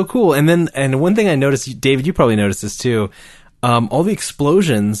looks so cool. And one thing I noticed, David, you probably noticed this too, all the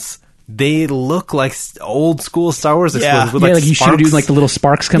explosions, they look like old school Star Wars explosions. With like you should do like the little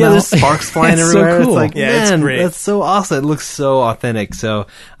sparks come out. There's sparks flying That's everywhere. So cool. It's like, it's great. That's so awesome. It looks so authentic. So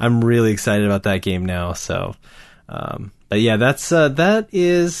I'm really excited about that game now. So, but yeah, that's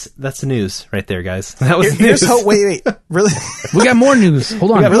the news right there, guys. That was here's hope. Wait, really? We got more news.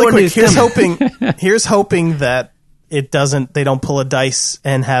 Hold on, really quick. Here's hoping that they don't pull a DICE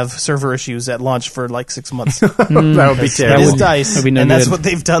and have server issues at launch for like 6 months. That would be terrible. It is DICE, that'd be no and that's good. what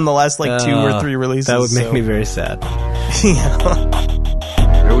they've done the last like 2 or 3 releases. That would make me very sad. Yeah.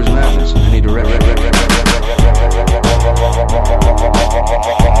 There was madness in any direction.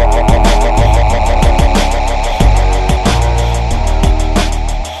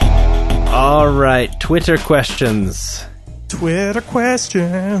 All All right, Twitter questions. Twitter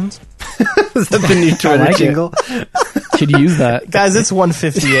questions. Is that the new Twitter like jingle? Should use that. Guys, it's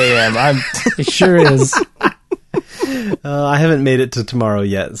 1:50 a.m. It sure is. I haven't made it to tomorrow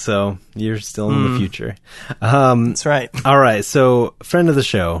yet, so you're still in the future. That's right. All right, so friend of the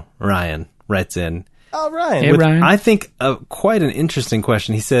show, Ryan, writes in. Oh, Ryan. Hey, with, Ryan. I think, quite an interesting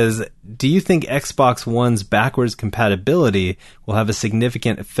question. He says, do you think Xbox One's backwards compatibility will have a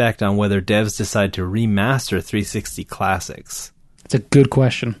significant effect on whether devs decide to remaster 360 classics? It's a good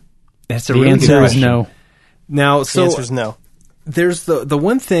question. It's a The really good answer is question. no. Now, The so answer is no. there's the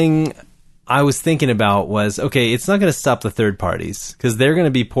one thing I was thinking about was, okay, it's not going to stop the third parties because they're going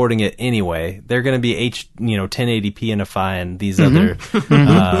to be porting it anyway. They're going to be 1080p-ifying these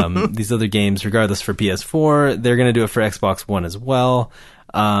these other games, regardless for PS4. They're going to do it for Xbox One as well.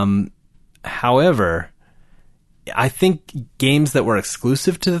 However, I think games that were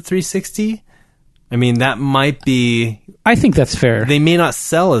exclusive to the 360, I mean, that might be. I think that's fair. They may not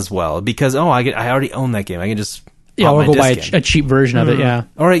sell as well because I already own that game. I can just. Yeah, or pop my go buy disc in. a cheap version of it, yeah.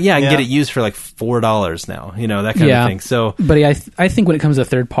 All right, yeah, I can Yeah. get it used for like $4 now, that kind of thing. So, But I think when it comes to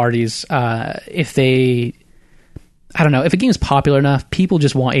third parties, if they... I don't know, if a game is popular enough, people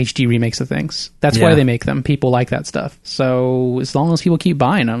just want HD remakes of things. That's why Yeah. they make them. People like that stuff. So as long as people keep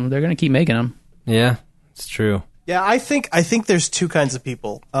buying them, they're going to keep making them. yeah, it's true. Yeah, I think there's two kinds of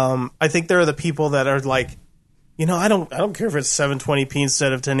people. I think there are the people that are like, I don't care if it's 720p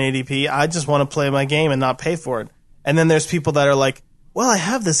instead of 1080p. I just want to play my game and not pay for it. And then there's people that are like, well, I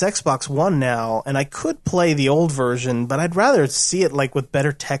have this Xbox One now, and I could play the old version, but I'd rather see it like with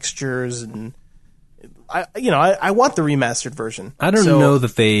better textures, and I want the remastered version. I don't know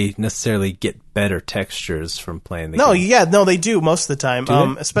that they necessarily get better textures from playing the game. No, they do most of the time.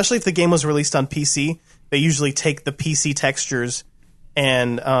 Do they? Especially if the game was released on PC, they usually take the PC textures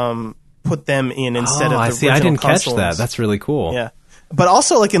and put them in instead of the I see. I original didn't catch console that. ones. That's really cool. Yeah. But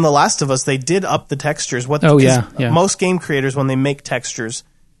also, like in The Last of Us, they did up the textures. Most game creators, when they make textures,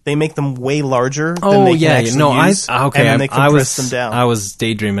 they make them way larger than they can actually use, and then they compress them down. I was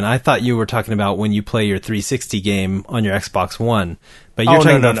daydreaming. I thought you were talking about when you play your 360 game on your Xbox One, but you're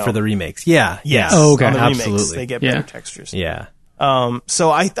talking about for the remakes. Yeah. Yes. Oh, okay. On the remakes, Absolutely. they get better textures. Yeah.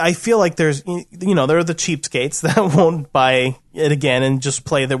 So I feel like there's, there are the cheapskates that won't buy it again and just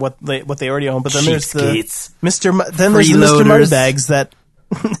play what they already own. But then there's the Cheapskates. Then there's the Mr. Freeloaders. Moneybags that.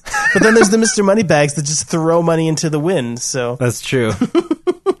 But then there's the Mr. Moneybags that just throw money into the wind. So That's true.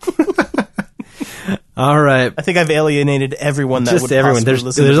 All right. I think I've alienated everyone that Just would everyone. possibly There's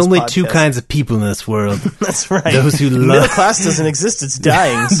listen to this only two podcast. kinds of people in this world. That's right. Those who The love- middle class doesn't exist; it's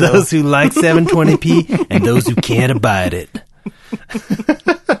dying. So Those who like 720p and those who can't abide it.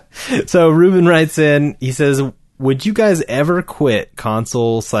 So Ruben writes in, he says, would you guys ever quit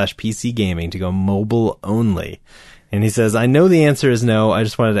console/PC gaming to go mobile only? And he says, I know the answer is no. I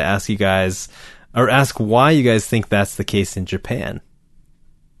just wanted to ask you guys, or ask why you guys think that's the case in Japan.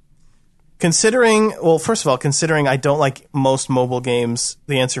 considering I don't like most mobile games,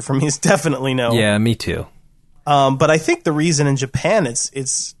 the answer for me is definitely no. Yeah, me too. But I think the reason in Japan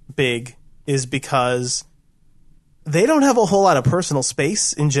it's big is because they don't have a whole lot of personal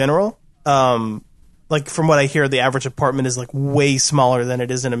space in general. Like from what I hear, the average apartment is like way smaller than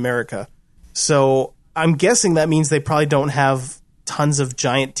it is in America. So I'm guessing that means they probably don't have tons of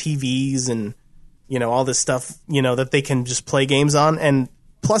giant TVs and, all this stuff, that they can just play games on. And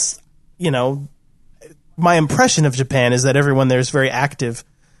plus, my impression of Japan is that everyone there is very active.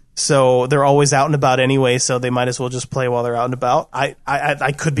 So they're always out and about anyway, so they might as well just play while they're out and about.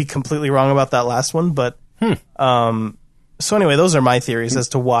 I could be completely wrong about that last one, but so anyway, those are my theories as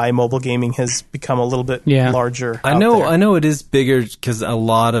to why mobile gaming has become a little bit larger. I know it is bigger because a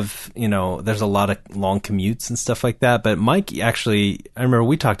lot of, there's a lot of long commutes and stuff like that. But Mike, actually, I remember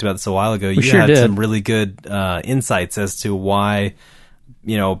we talked about this a while ago. You sure had did. some really good insights as to why,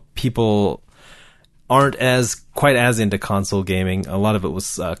 people aren't quite as into console gaming. A lot of it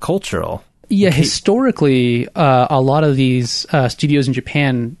was cultural. Yeah, historically, a lot of these studios in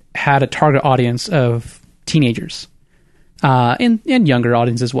Japan had a target audience of teenagers. And younger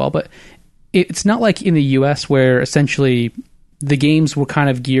audience as well, but it's not like in the US where essentially the games were kind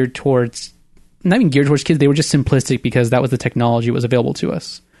of geared towards, not even geared towards kids, they were just simplistic because that was the technology that was available to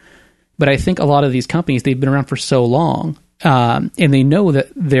us. But I think a lot of these companies, they've been around for so long, and they know that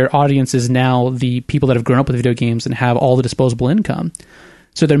their audience is now the people that have grown up with video games and have all the disposable income.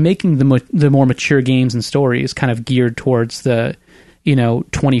 So they're making the more mature games and stories kind of geared towards the,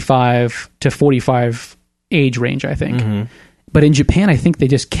 25 to 45 age range, I think. Mm-hmm. But in Japan, I think they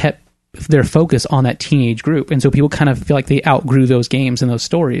just kept their focus on that teenage group. And so people kind of feel like they outgrew those games and those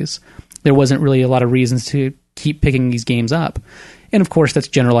stories. there wasn't really a lot of reasons to keep picking these games up. And of course, that's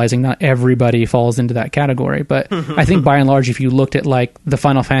generalizing. Not everybody falls into that category. But I think by and large, if you looked at like the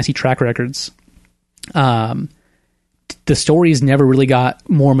Final Fantasy track records, the stories never really got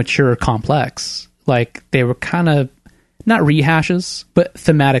more mature or complex. Like they were kind of not rehashes, but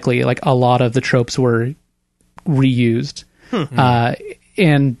thematically, like a lot of the tropes were reused.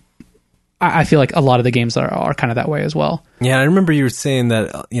 And I feel like a lot of the games are kind of that way as well. Yeah, I remember you were saying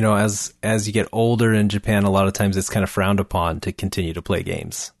that, you know, as you get older in Japan, a lot of times it's kind of frowned upon to continue to play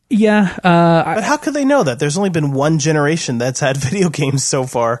games. Yeah. But how could they know that? There's only been one generation that's had video games so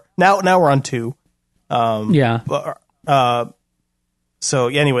far. Now we're on two. Yeah. So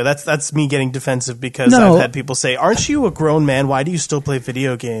anyway, that's me getting defensive because I've had people say, "Aren't you a grown man? Why do you still play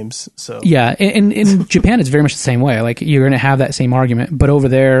video games?" So yeah, and in Japan, it's very much the same way. Like you're going to have that same argument, but over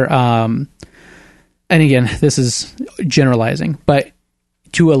there, and again, this is generalizing, but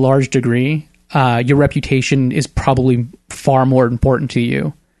to a large degree, your reputation is probably far more important to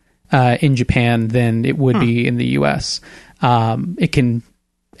you in Japan than it would be in the U.S. It can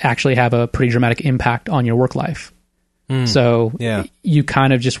actually have a pretty dramatic impact on your work life. So you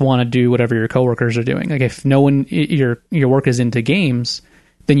kind of just want to do whatever your coworkers are doing. Like if no one, your work is into games,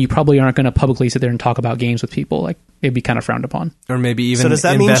 then you probably aren't going to publicly sit there and talk about games with people. Like it'd be kind of frowned upon. Or maybe even so does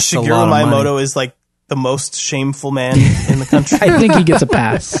that mean Shigeru Miyamoto is like the most shameful man in the country? I think he gets a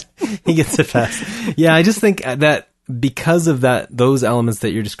pass. He gets a pass. Yeah, I just think that because of those elements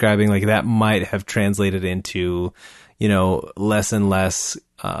that you're describing, like that might have translated into, you know, less and less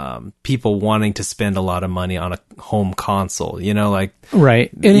people wanting to spend a lot of money on a home console, you know, like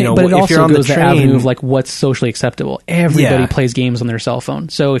right. And you know, but it if also you're on goes the the train, avenue of like what's socially acceptable. Everybody Yeah. plays games on their cell phone.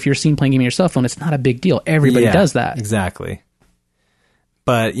 So if you're seen playing game on your cell phone, it's not a big deal. Everybody Yeah, does that. exactly.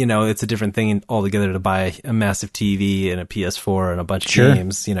 But you know, it's a different thing altogether to buy a massive TV and a PS4 and a bunch of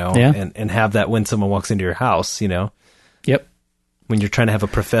games, you know, and have that when someone walks into your house, you know. Yep. When you're trying to have a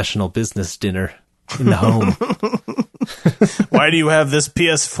professional business dinner in the home. Why do you have this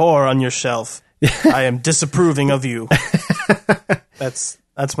PS4 on your shelf? I am disapproving of you. That's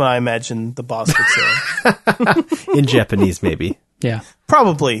what I imagine the boss would say. In Japanese, maybe. Yeah.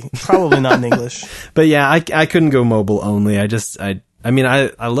 Probably not in English. But yeah, I couldn't go mobile only. I mean,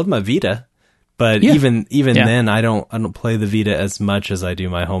 I love my Vita, but even then, I don't play the Vita as much as I do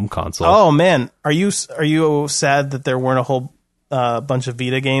my home console. Oh man, are you sad that there weren't a whole bunch of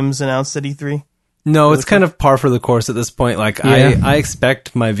Vita games announced at E3? No, it's kind of par for the course at this point. Like I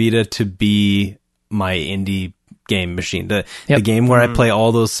expect my Vita to be my indie game machine, the game where I play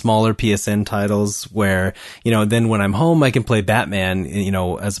all those smaller PSN titles where, you know, then when I'm home, I can play Batman, you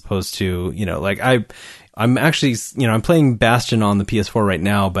know, as opposed to, you know, like I'm actually, you know, I'm playing Bastion on the PS4 right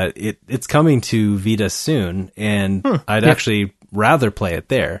now, but it's coming to Vita soon, and I'd actually rather play it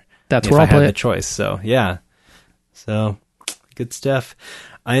there. That's if where I I'll had play the it. choice. So yeah, so good stuff.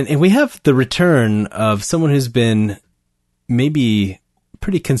 And we have the return of someone who's been maybe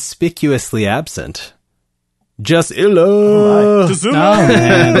pretty conspicuously absent. Just Illa. Oh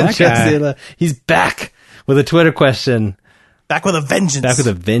man, that guy. Illa. He's back with a Twitter question. Back with a vengeance. Back with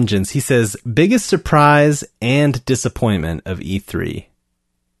a vengeance. He says, biggest surprise and disappointment of E3.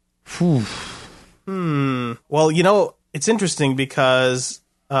 Well, you know, it's interesting because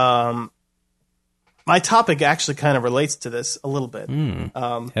my topic actually kind of relates to this a little bit.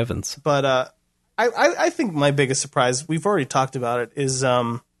 Heavens. But I think my biggest surprise, we've already talked about it, is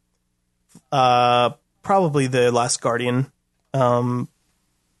probably the Last Guardian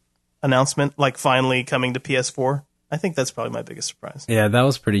announcement, like finally coming to PS4. I think that's probably my biggest surprise. Yeah, that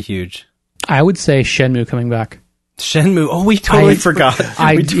was pretty huge. I would say Shenmue coming back. Shenmue. Oh, we totally forgot.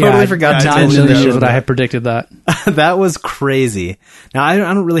 We totally forgot to not mention really sure that. that I had predicted that. That was crazy. Now, I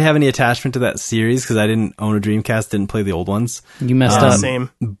don't really have any attachment to that series because I didn't own a Dreamcast, didn't play the old ones. You messed up.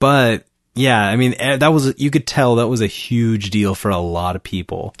 Same. But yeah, I mean, that was, you could tell that was a huge deal for a lot of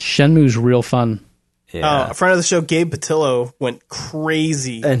people. Shenmue's real fun. Yeah. A friend of the show, Gabe Patillo, went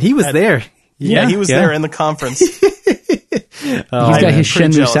crazy. And he was there. Yeah, he was there in the conference. He's got his pretty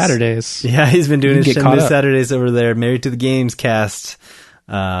Shenmue jealous. Saturdays. Yeah, he's been doing his get caught Shenmue up. Saturdays over there, Married to the Games cast.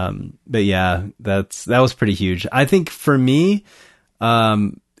 But yeah, that was pretty huge. I think for me,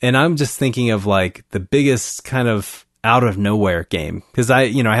 and I'm just thinking of like the biggest kind of out of nowhere game, because I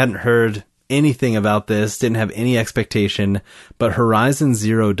hadn't heard anything about this, didn't have any expectation, but Horizon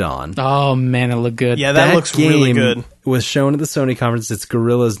Zero Dawn. Oh man, it looked good. Yeah, that looks really good. Was shown at the Sony conference. It's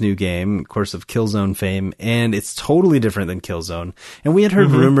Guerrilla's new game, of course, of Killzone fame, and it's totally different than Killzone. And we had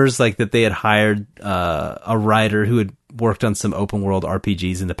heard rumors like that they had hired a writer who had worked on some open world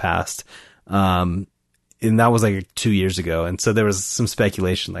RPGs in the past. and that was like 2 years ago. And so there was some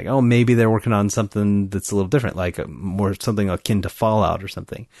speculation like, oh, maybe they're working on something that's a little different, like more something akin to Fallout or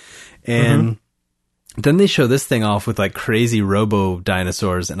something. And then they show this thing off with like crazy robo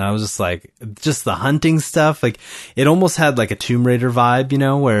dinosaurs. And I was just like, just the hunting stuff. Like it almost had like a Tomb Raider vibe, you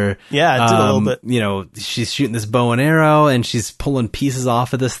know, where, Yeah, it did a little bit. you know, she's shooting this bow and arrow and she's pulling pieces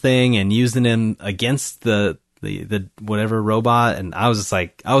off of this thing and using them against the whatever robot. And I was just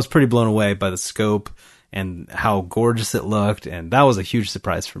like, I was pretty blown away by the scope and how gorgeous it looked. And that was a huge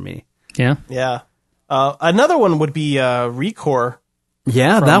surprise for me. Yeah. Yeah. Another one would be Recore.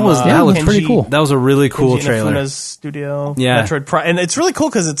 Yeah, From, that was Kenji- pretty cool. That was a really cool Kenji trailer. Inafune's studio. Yeah. Metroid Prime. And it's really cool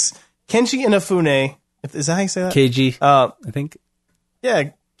because it's Kenji Inafune. Is that how you say that? KG, I think.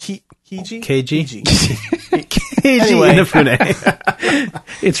 Yeah. Kiji? KG? KG Anyway. Inafune.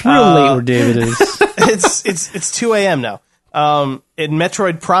 It's real late where David is. It's 2 a.m. now. In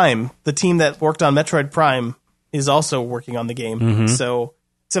Metroid Prime, the team that worked on Metroid Prime is also working on the game. So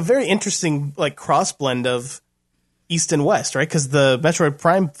it's a very interesting like cross blend of East and West, right? Because the Metroid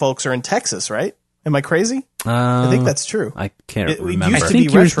Prime folks are in Texas, right? Am I crazy? I think that's true. I can't It remember. used I to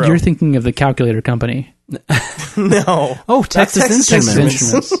think be retro. you're thinking of the calculator company. No. Oh, Texas Texas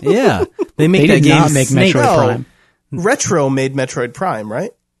Instruments. Instruments. Yeah. They make They that did game not make Snake. Metroid No. Prime. Retro made Metroid Prime,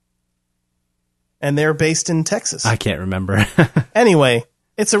 right? And they're based in Texas. I can't remember. Anyway,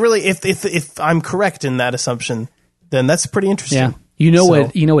 it's a really if I'm correct in that assumption, then that's pretty interesting. Yeah. You know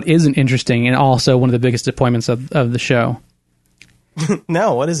So- what isn't interesting and also one of the biggest disappointments of the show.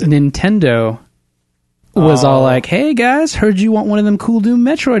 No, what is it? Nintendo was all like, "Hey guys, heard you want one of them cool Doom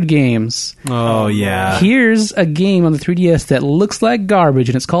Metroid games. Oh, yeah. Here's a game on the 3DS that looks like garbage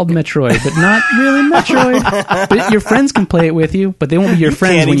and it's called Metroid, but not really Metroid. But your friends can play it with you, but they won't be your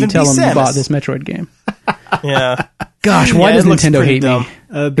friends can't when you even tell be them you Samus. bought this Metroid game." Yeah. Gosh, why Yeah, does it looks Nintendo pretty hate dumb.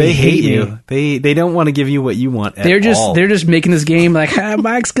 me? They hate me. you. They don't want to give you what you want at They're all. just making this game like,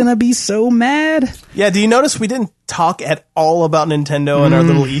 Mike's gonna be so mad. Yeah, do you notice we didn't talk at all about Nintendo in our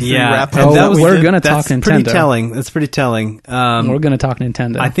little E3 yeah. wrap And Oh, that was we're good. gonna talk That's pretty Nintendo. telling. That's pretty telling. We're gonna talk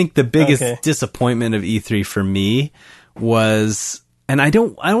Nintendo. I think the biggest Okay. disappointment of E3 for me was, and I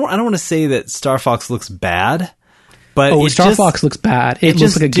don't want to say that Star Fox looks bad, but Oh, it Star just- Fox looks bad. It looks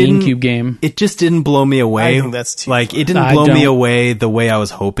just like a didn't- GameCube game. It just didn't blow me away. I think that's too like far. it didn't I blow me don't- away the way I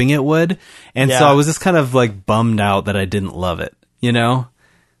was hoping it would, and so Yeah. I was just kind of like bummed out that I didn't love it. You know,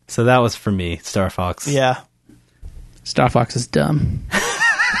 so that was for me, Star Fox. Yeah. Star Fox is dumb.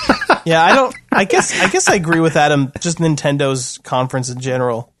 Yeah, I guess I agree with Adam, just Nintendo's conference in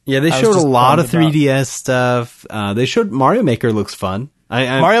general. Yeah, they I was showed a just lot of bummed about. 3DS stuff. They showed Mario Maker looks fun.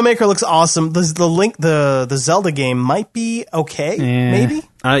 Mario Maker looks awesome. The Zelda game might be okay, maybe.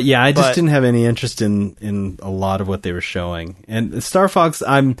 Yeah, I just But- didn't have any interest in a lot of what they were showing. And Star Fox,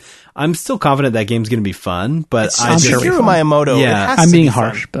 I'm still confident that game's going to be fun, but I I'm just, sure Shigeru it'll be Miyamoto. Yeah. it has I'm to being be fun.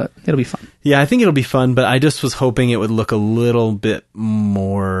 harsh, but it'll be fun. yeah, I think it'll be fun, but I just was hoping it would look a little bit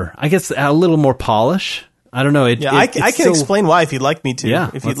more, I guess, a little more polish. I don't know. Yeah, I can still- explain why if you'd like me to.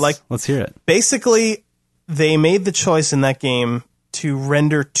 Yeah, if you'd like. let's hear it. Basically, they made the choice in that game to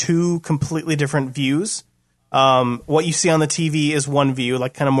render two completely different views. What you see on the TV is one view,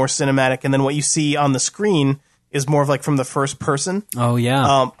 like kind of more cinematic, and then what you see on the screen is more of like from the first person. Oh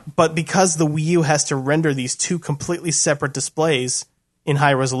yeah, But because the Wii U has to render these two completely separate displays in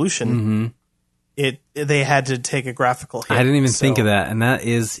high resolution, they had to take a graphical hit. I didn't even So- think of that, and that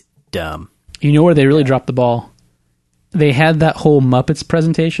is dumb. You know where they really dropped the ball? They had that whole Muppets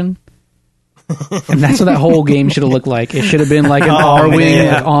presentation. And that's what that whole game should have looked like. It should have been like an R-Wing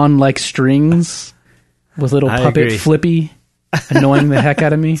man. like, on like strings with little I puppet agree. Flippy annoying the heck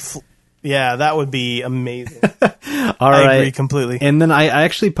out of me. Yeah, that would be amazing. All I right. agree completely. And then I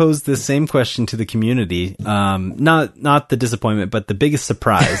actually posed this same question to the community. Not the disappointment, but the biggest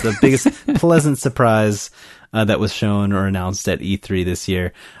surprise, the biggest pleasant surprise that was shown or announced at E3 this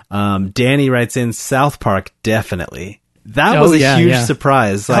year. Danny writes in, South Park, definitely. That Oh, was a yeah, huge yeah.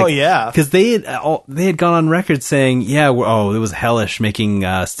 surprise. Oh, yeah. because they had gone on record saying, "Yeah, it was hellish making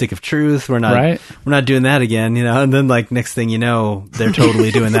Stick of Truth. We're not doing that again." You know, and then like next thing you know, they're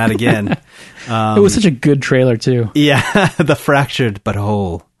totally doing that again. It was such a good trailer too. Yeah, the fractured but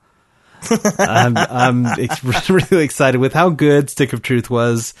whole. I'm really excited with how good Stick of Truth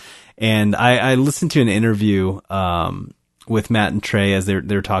was, and I listened to an interview with Matt and Trey as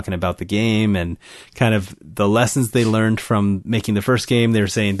they're talking about the game and kind of the lessons they learned from making the first game. They were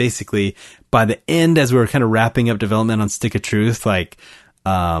saying basically by the end, as we were kind of wrapping up development on Stick of Truth, like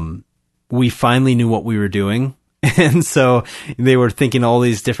we finally knew what we were doing. And so they were thinking all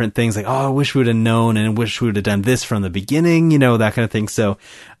these different things like, oh, I wish we would have known and I wish we would have done this from the beginning, that kind of thing. So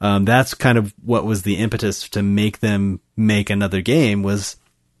that's kind of what was the impetus to make them make another game was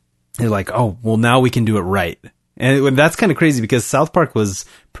they're like, oh, well, now we can do it right. And that's kind of crazy because South Park was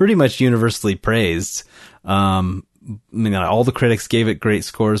pretty much universally praised. All the critics gave it great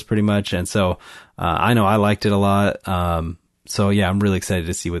scores pretty much. And so I know I liked it a lot. So yeah, I'm really excited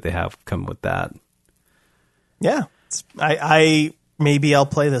to see what they have come with that. Yeah, I maybe I'll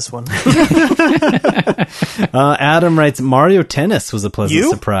play this one. Adam writes, Mario Tennis was a pleasant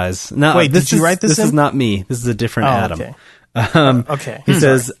surprise. No, wait, did you write this? This is not me. This is a different Adam. Okay. Okay. He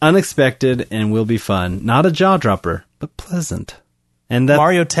says, unexpected and will be fun. Not a jaw dropper, but pleasant. And that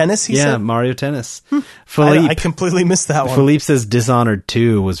Mario Tennis. He said, Mario Tennis. I completely missed that one. Philippe says Dishonored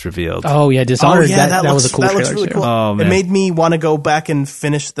 2 was revealed. Oh yeah, Dishonored. That was a cool trailer. Looks really cool. Oh, man. It made me want to go back and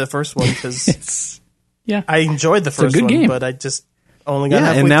finish the first one because Yeah, I enjoyed the first good one, game. but I just only got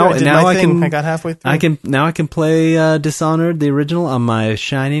halfway and through. I did now my I thing. can I got halfway through. I can play Dishonored the original on my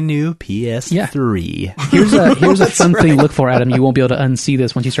shiny new PS3. Here's a fun thing to look for, Adam. You won't be able to unsee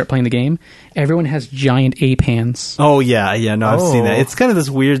this once you start playing the game. Everyone has giant ape hands. Oh yeah, no, I've seen that. It's kind of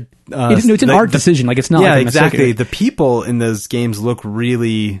this weird. It's an art decision. Like it's not. Yeah, like exactly. The people in those games look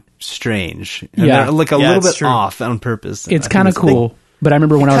really strange. And Yeah. they're like a little bit true. off on purpose. It's kind of cool. But I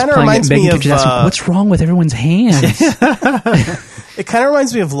remember when I was kinda playing it, reminds begging me pictures, of, asking, "What's wrong with everyone's hands?" It kind of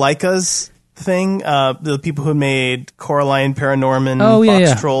reminds me of Laika's thing. The people who made Coraline, Paranorman,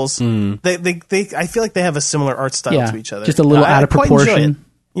 Fox Trolls. They I feel like they have a similar art style to each other. Just a little out of I quite enjoy it. proportion,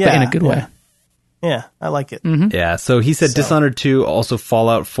 but in a good way. Yeah, I like it. Yeah, so he said Dishonored 2, also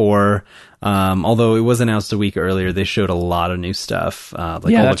Fallout 4. Although it was announced a week earlier, they showed a lot of new stuff. All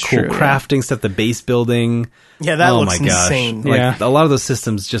the that's cool true, crafting stuff, the base building. Yeah, that oh looks my gosh. insane. Like, Yeah. a lot of those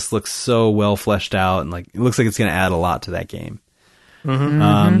systems just look so well fleshed out, and like it looks like it's going to add a lot to that game.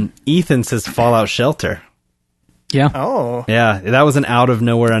 Ethan says Fallout Shelter. Yeah. Oh, Yeah, that was an out of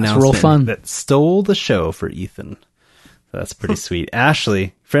nowhere announcement real fun. that stole the show for Ethan. So that's pretty sweet.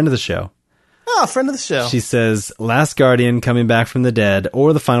 Ashley, friend of the show. friend of the show. She says, Last Guardian coming back from the dead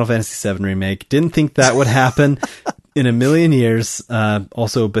or the Final Fantasy VII remake. Didn't think that would happen in a million years.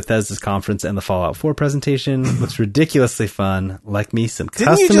 Also, Bethesda's conference and the Fallout 4 presentation looks ridiculously fun. Like me, some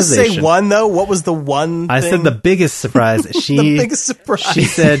Didn't customization. you just say one, though? What was the one I thing? said the biggest surprise. The biggest surprise. She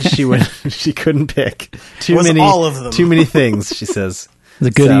said she couldn't pick all of them. Too many things, she says. It's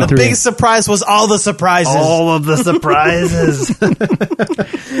a good So- E3. The biggest surprise was all the surprises. All of the surprises.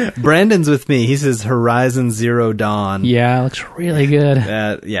 Brandon's with me. He says Horizon Zero Dawn. Yeah, it looks really good.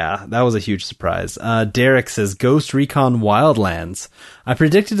 Yeah, that was a huge surprise. Derek says Ghost Recon Wildlands. I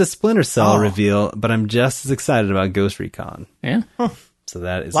predicted a Splinter Cell reveal, but I'm just as excited about Ghost Recon. Yeah. So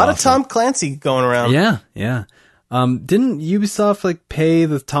that is A lot of awesome. Tom Clancy going around. Yeah. Didn't Ubisoft like pay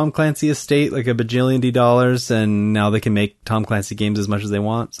the Tom Clancy estate like $1 bajillion, and now they can make Tom Clancy games as much as they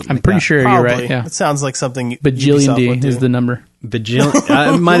want? Something I'm like pretty that. sure Probably. you're right. Yeah. It sounds like something Bajillion Ubisoft D would do. is the number.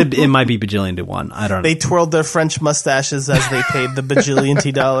 Bajillion. It might be bajillion to one. I don't know. They twirled their French mustaches as they paid the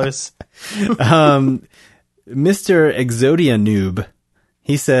bajillion dollars. Mr. Exodia Noob,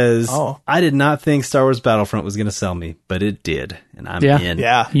 he says, Oh. I did not think Star Wars Battlefront was going to sell me, but it did, and I'm Yeah. in.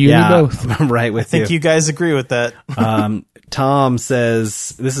 Yeah. You and me both. I'm right with I think you guys agree with that. Tom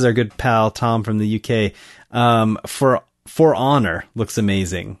says, this is our good pal Tom from the UK. For Honor looks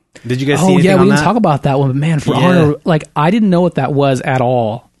amazing. Did you guys see Oh anything yeah, on we didn't that? talk about that one, but man, For Yeah. Honor, like I didn't know what that was at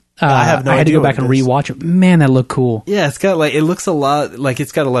all. I have no I had to idea go what back and it is. rewatch it. Man, that looked cool. Yeah, it's got it looks a lot like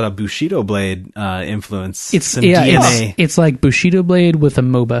it's got a lot of Bushido Blade influence. It's some yeah, DNA. it's like Bushido Blade with a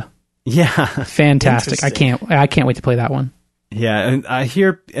MOBA. Yeah. Fantastic. I can't wait to play that one. Yeah, and I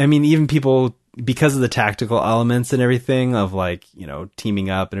mean, even people, because of the tactical elements and everything of like,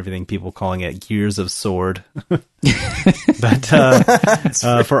 teaming up and everything, people calling it Gears of Sword. But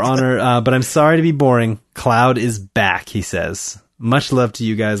For Honor, but I'm sorry to be boring. Cloud is back, he says. Much love to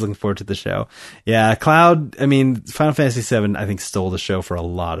you guys. Looking forward to the show. Yeah, Cloud, I mean, Final Fantasy VII, I think, stole the show for a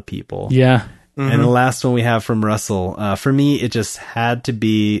lot of people. Yeah. And the last one we have from Russell, for me, it just had to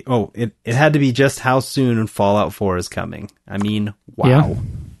be, it had to be just how soon Fallout 4 is coming. I mean, wow.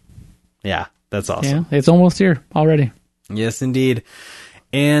 Yeah, that's awesome. Yeah, it's almost here already. Yes, indeed.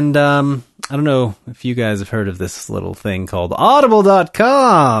 And I don't know if you guys have heard of this little thing called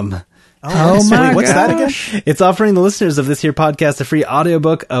Audible.com. Oh my What's that again? It's offering the listeners of this here podcast a free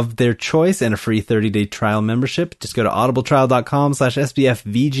audiobook of their choice and a free 30-day trial membership. Just go to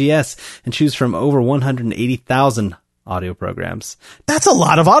audibletrial.com/SBFVGS and choose from over 180,000 audio programs. That's a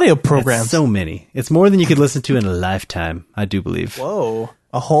lot of audio programs. That's so many. It's more than you could listen to in a lifetime, I do believe. Whoa.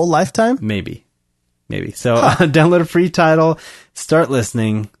 A whole lifetime? Maybe maybe. So download a free title, start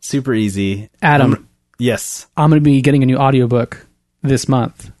listening. Super easy. Adam. Yes. I'm going to be getting a new audiobook this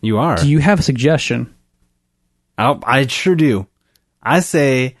month. You are. Do you have a suggestion? I sure do. I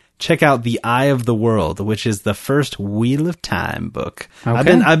say check out The Eye of the World, which is the first Wheel of Time book.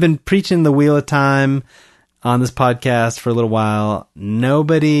 Okay. I've been preaching the Wheel of Time on this podcast for a little while.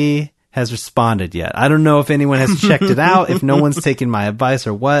 Nobody has responded yet. I don't know if anyone has checked it out, if no one's taken my advice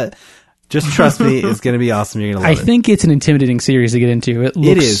or what. Just trust me, it's going to be awesome. You're going to love it. I think it's an intimidating series to get into. It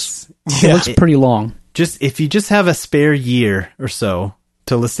is. It looks pretty long. If you just have a spare year or so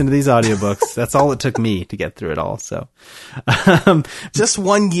to listen to these audiobooks, that's all it took me to get through it all. So, just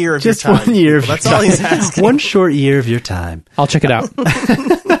 1 year of just your time. 1 year. Of That's your all time. he's asking. One short year of your time. I'll check it out.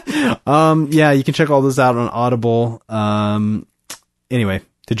 Yeah, you can check all those out on Audible. Anyway,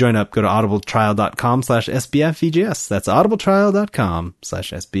 to join up, go to audibletrial.com/SBFVGS. That's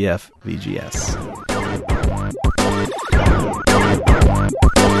audibletrial.com/SBFVGS.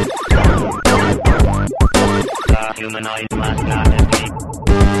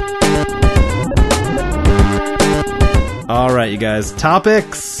 All right, you guys.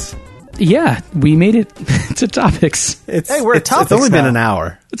 Topics. Yeah, we made it to topics. Hey, we're at topics It's only been now. an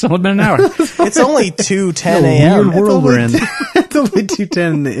hour. It's only been an hour. It's only 2:10 Weird a.m. world we're in. It's only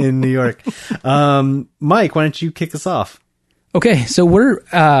 2:10 in New York. Mike, why don't you kick us off? Okay, so we're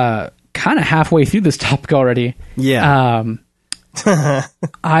kind of halfway through this topic already. Yeah.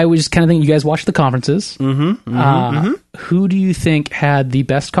 I was just kind of thinking, you guys watched the conferences. Who do you think had the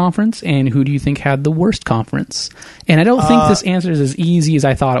best conference, and who do you think had the worst conference? And I don't think this answer is as easy as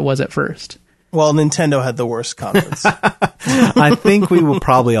I thought it was at first. Well, Nintendo had the worst conference. I think we will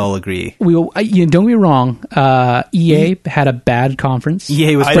probably all agree. Don't get me wrong. EA had a bad conference.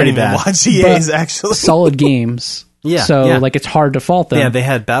 EA was I pretty didn't even bad. watch EA's but actually. solid games. Yeah, So yeah. it's hard to fault them. Yeah, they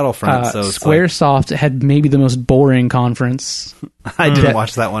had Battlefront. So it's Squaresoft had maybe the most boring conference. I didn't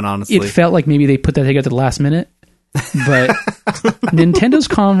watch that one, honestly. It felt like maybe they put that together at the last minute. But Nintendo's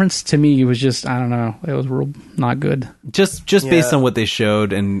conference to me was just, I don't know, it was real not good. just based Yeah. on what they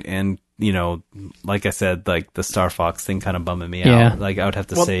showed, and you know, like I said, like the Star Fox thing kind of bumming me Yeah. out. Like I would have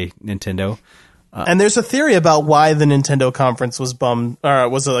to say Nintendo. And there's a theory about why the Nintendo conference was bummed, or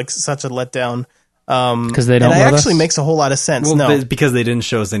was like such a letdown. Because they don't And it love actually us. makes a whole lot of sense. Well, no, because they didn't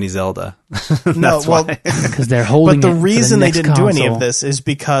show us any Zelda. no. Well, Because they're holding but the it for reason they next didn't do any console. of this is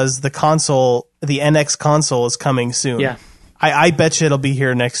because the NX console is coming soon. Yeah. I bet you it'll be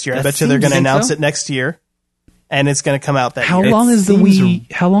here next year. I That bet you they're going to seems- announce so? it next year, and it's going to come out that How year. long is the seems-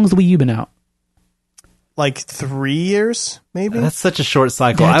 Wii? How long has the Wii U been out? Like 3 years, maybe. That's such a short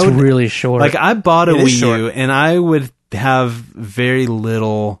cycle. That's I would really short. like I bought a It is Wii short. U, and I would have very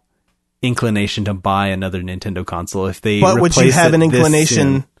little inclination to buy another Nintendo console if they. But would you replace have it an this inclination?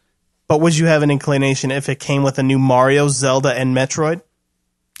 soon. But would you have an inclination if it came with a new Mario, Zelda, and Metroid?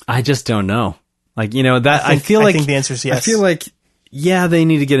 I just don't know. Like, you know, that I I think- feel I like think the answer is yes. I feel like yeah, they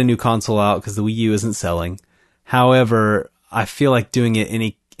need to get a new console out because the Wii U isn't selling. However, I feel like doing it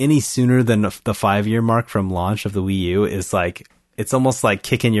any sooner than the 5-year mark from launch of the Wii U is like it's almost like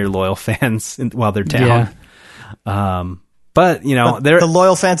kicking your loyal fans while they're down. But you know, they're the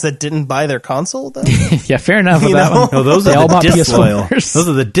loyal fans that didn't buy their console, though. yeah, fair enough with You that know? one. no, those They are all the bought disloyal. PS4s. Those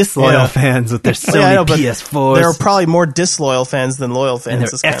are the disloyal Yeah. fans with their Sony Yeah, I know, but PS4s there are probably more disloyal fans than loyal and fans.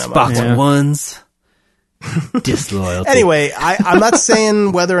 their is kinda my- Xbox Yeah. Ones. Disloyalty. Anyway, I'm not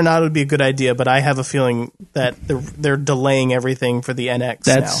saying whether or not it would be a good idea, but I have a feeling that they're delaying everything for the NX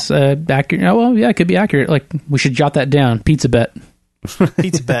That's accurate. Oh, well, yeah, it could be accurate. Like, we should jot that down. Pizza bet. now.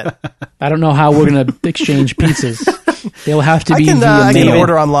 Pizza bet. I don't know how we're going to exchange pizzas. They'll have to I be can via mail.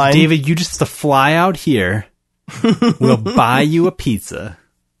 order online. David, you just have to fly out here. We'll buy you a pizza.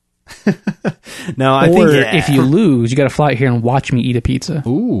 No, I Or think if you lose, you got to fly out here and watch me eat a pizza.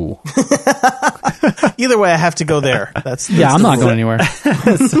 ooh. Either way, I have to go there. That's Yeah, I'm the not rule. going anywhere.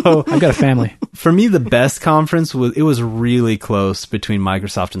 So I've got a family. for me, the best conference was really close between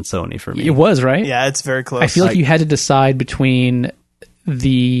Microsoft and Sony for me. It was, right? Yeah, it's very close. I feel like you had to decide between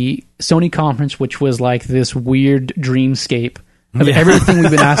the Sony conference, which was like this weird dreamscape of everything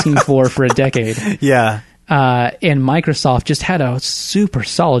we've been asking for a decade. Yeah. And Microsoft just had a super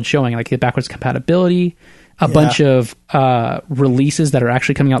solid showing, like the backwards compatibility, a bunch of releases that are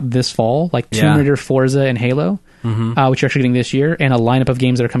actually coming out this fall, like Tomb Raider, Forza, and Halo, which are actually getting this year, and a lineup of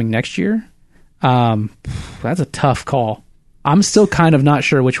games that are coming next year. That's a tough call. I'm still kind of not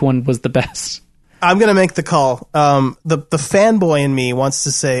sure which one was the best. I'm gonna make the call. The fanboy in me wants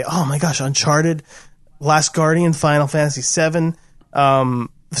to say, "Oh my gosh, Uncharted, Last Guardian, Final Fantasy VII,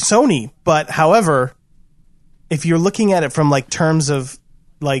 Sony." But however, if you're looking at it from like terms of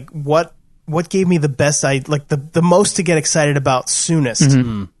like what what gave me the best, the most to get excited about soonest,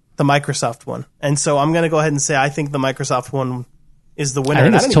 the Microsoft one. And so I'm going to go ahead and say I think the Microsoft one is the winner. I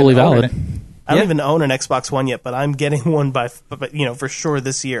think that's totally valid. I don't even own an Xbox One yet, but I'm getting one for sure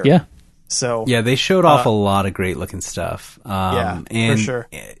this year. Yeah. So yeah, they showed off a lot of great looking stuff. and for sure.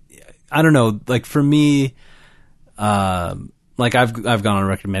 I don't know, like for me, like I've gone on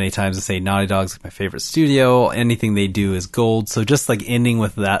record many times to say Naughty Dog's my favorite studio. Anything they do is gold. So just like ending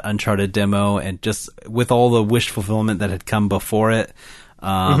with that Uncharted demo and just with all the wish fulfillment that had come before it,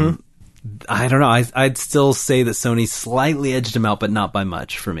 I don't know. I'd still say that Sony slightly edged them out, but not by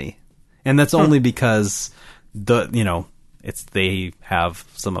much for me. And that's only because they have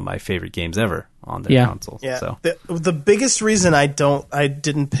some of my favorite games ever on their console. Yeah. So the biggest reason I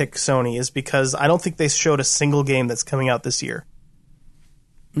didn't pick Sony is because I don't think they showed a single game that's coming out this year.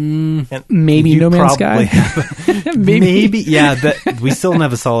 Maybe No Man's Sky. Maybe. Yeah, we still don't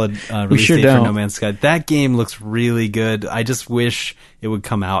have a solid release sure date don't. for No Man's Sky. That game looks really good. I just wish it would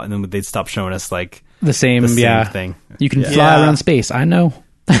come out and then they'd stop showing us like the same thing. You can fly around space. I know.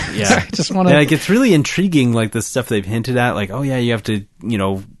 Yeah, I just want to. Like it's really intriguing. Like the stuff they've hinted at. Like, oh yeah, you have to.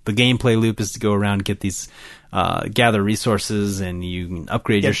 The gameplay loop is to go around and get these. Gather resources and you can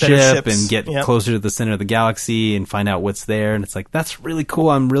upgrade your ship and get closer to the center of the galaxy and find out what's there. And it's like, that's really cool.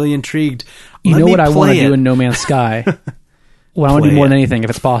 I'm really intrigued. You know what I want to do in No Man's Sky? What I want to do more than anything, if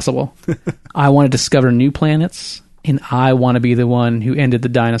it's possible. I want to discover new planets and I want to be the one who ended the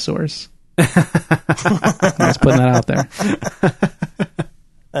dinosaurs. I'm just putting that out there.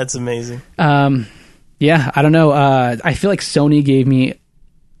 That's amazing. Yeah, I don't know. I feel like Sony gave me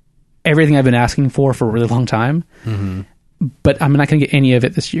everything I've been asking for a really long time, but I'm not going to get any of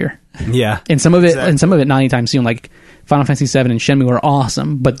it this year. Yeah, and some of it, not anytime soon. Like Final Fantasy VII and Shenmue are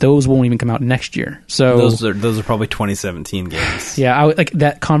awesome, but those won't even come out next year. So those are probably 2017 games. Yeah,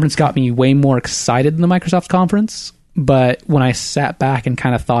 that conference got me way more excited than the Microsoft conference. But when I sat back and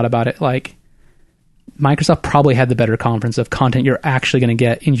kind of thought about it, like Microsoft probably had the better conference of content you're actually going to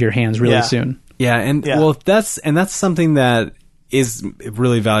get into your hands really soon. Yeah, well, that's something that is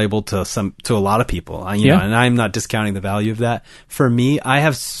really valuable to a lot of people. You know, and I'm not discounting the value of that. For me, I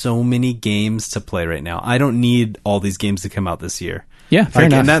have so many games to play right now. I don't need all these games to come out this year. Yeah, fair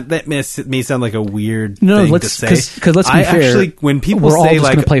enough. And that may sound like a weird thing to say. Because let's be fair. Actually, when people we're say all just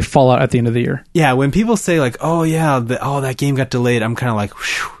like, going to play Fallout at the end of the year. Yeah, when people say like, oh yeah, that game got delayed, I'm kind of like,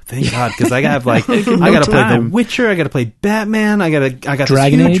 whew, thank God, because I have like, I got to play The Witcher, I got to play Batman, I got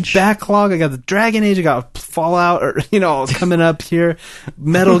Dragon this huge Age backlog, I got the Dragon Age, I got Fallout, or coming up here,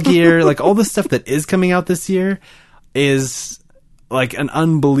 Metal Gear, like all the stuff that is coming out this year is like an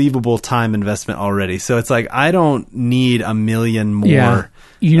unbelievable time investment already. So it's like I don't need a million more. Yeah.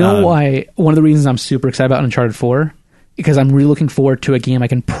 You know why? One of the reasons I'm super excited about Uncharted 4, because I'm really looking forward to a game I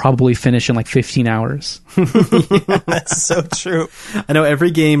can probably finish in like 15 hours. That's so true. I know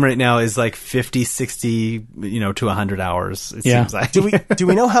every game right now is like 50, 60, to 100 hours. It seems like. Do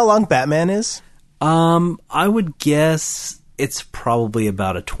we know how long Batman is? I would guess it's probably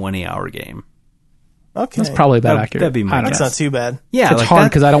about a 20-hour game. Okay. That's probably about accurate. That'd be my That's guess. not too bad. Yeah, it's hard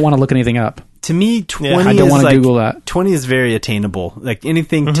because I don't want to look anything up. To me, 20 I don't want to Google that. 20 is very attainable. Like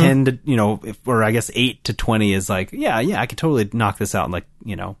anything 10 to, or I guess 8 to 20 is like, yeah, I could totally knock this out in like,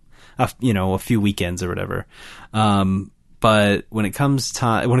 a few weekends or whatever. But when it comes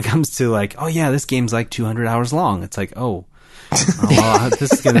to like, oh yeah, this game's like 200 hours long. It's like,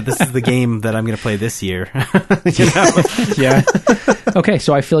 this is the game that I'm going to play this year. Yeah. Okay,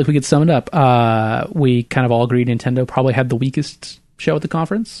 so I feel like we could sum it up. We kind of all agreed Nintendo probably had the weakest show at the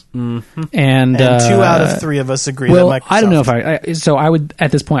conference, and 2 out of 3 of us agree. Well, that Microsoft. I don't know if I would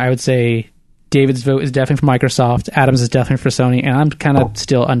at this point. I would say David's vote is definitely for Microsoft. Adam's is definitely for Sony, and I'm kind of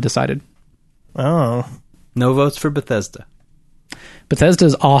still undecided. Oh, no votes for Bethesda.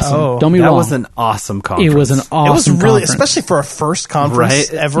 Bethesda's awesome. Oh, don't be wrong. That was an awesome conference. It was an awesome. It was really, conference. especially for a first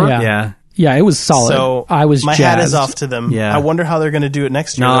conference ever. Yeah, it was solid. So I was my jazzed. hat is off to them. Yeah. I wonder how they're going to do it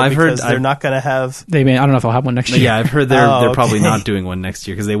next year. No, I've heard they're not going to have. I don't know if I'll have one next year. Yeah, I've heard they're okay. probably not doing one next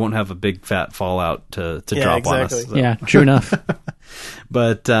year because they won't have a big fat fallout to drop on us. So. Yeah, true enough.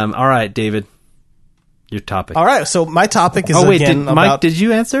 But all right, David, your topic. All right, so my topic is Mike, did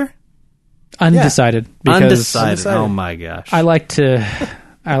you answer? Undecided. Because Undecided. Oh my gosh. I like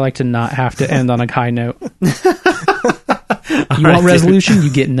to not have to end on a high note. You want resolution? You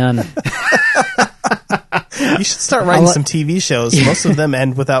get none. You should start writing some TV shows. Most of them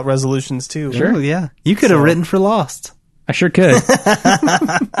end without resolutions too. Sure, yeah. You could have written for Lost. I sure could.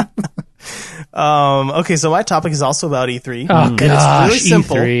 Okay, so my topic is also about E3. Oh And gosh, it's really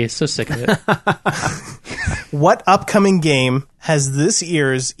simple. E3, so sick of it. What upcoming game has this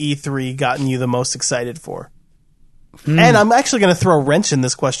year's E3 gotten you the most excited for? And I'm actually going to throw a wrench in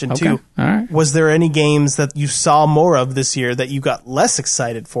this question, Okay, too. all right. Was there any games that you saw more of this year that you got less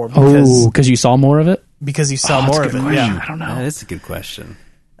excited for Oh, because you saw more of it? because you saw That's a more good of it? question. Yeah. I don't know. That is a good question.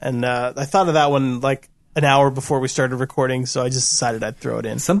 And I thought of that one like an hour before we started recording, so I just decided I'd throw it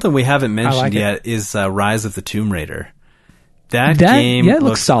in. Something we haven't mentioned like it. yet is Rise of the Tomb Raider. That That- game yeah, it looks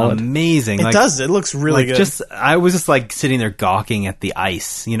looks solid. amazing. It does. It looks really good. I was just like sitting there gawking at the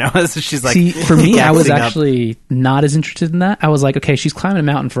ice, you know. So she's like, See, for me, I was gassing up. actually not as interested in that. I was like, okay, she's climbing a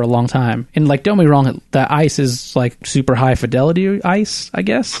mountain for a long time. And, like, don't be wrong, that ice is, like, super high fidelity ice, I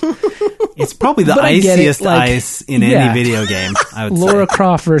guess. It's probably the But I get it, iciest like, ice in yeah. any video game. I would Laura say.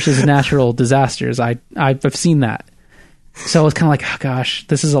 Croft versus natural disasters. I've seen that. So I was kind of like, oh, gosh,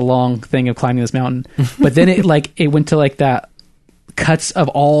 this is a long thing of climbing this mountain. But then it went to, like, that cuts of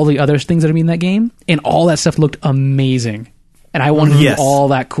all the other things that are in that game, and all that stuff looked amazing. And I wanted to Yes. do all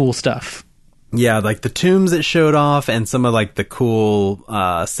that cool stuff. Yeah, like the tombs it showed off, and some of like the cool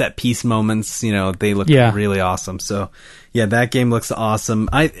set piece moments. You know, they look Yeah. really awesome. So, yeah, that game looks awesome.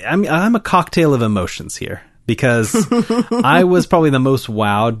 I'm a cocktail of emotions here because I was probably the most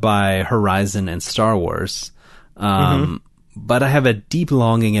wowed by Horizon and Star Wars. But I have a deep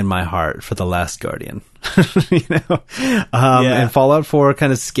longing in my heart for The Last Guardian. You know, and Fallout 4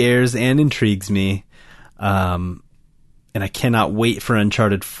 kind of scares and intrigues me. And I cannot wait for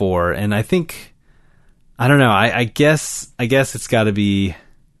Uncharted 4. And I think, I don't know, I guess it's got to be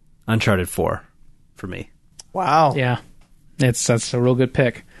Uncharted 4 for me. Wow. Yeah. That's a real good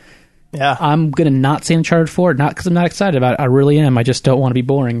pick. Yeah. I'm going to not say Uncharted 4, not because I'm not excited about it. I really am. I just don't want to be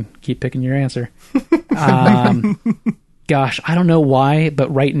boring. Keep picking your answer. Gosh, I don't know why,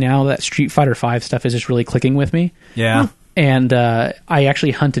 but right now that Street Fighter V stuff is just really clicking with me. Yeah. And I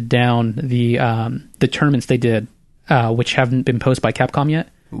actually hunted down the tournaments they did, which haven't been posted by Capcom yet.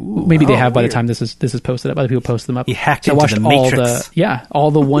 Maybe they have by the time this is posted up. Other people post them up. He hacked So I into watched the all Matrix.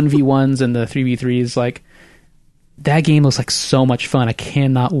 all the 1v1s and the 3v3s. Like, that game looks like so much fun. I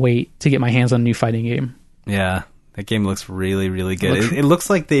cannot wait to get my hands on a new fighting game. Yeah. That game looks really, really good. It looks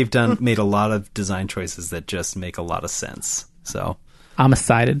like they've made a lot of design choices that just make a lot of sense. So, I'm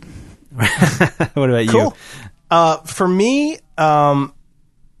excited. what about Cool. you? For me,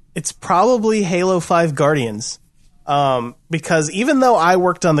 it's probably Halo 5 Guardians. Because even though I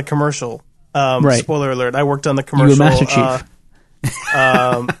worked on the commercial, Right. spoiler alert, I worked on the You commercial. were Master Chief.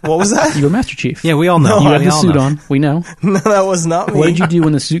 What was that? You were Master Chief. Yeah, we all know. You had We the all suit know. on. We know. No, that was not me. What did you do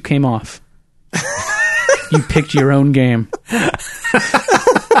when the suit came off? You picked your own game.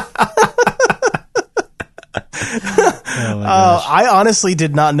 I honestly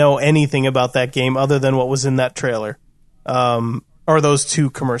did not know anything about that game other than what was in that trailer, or those two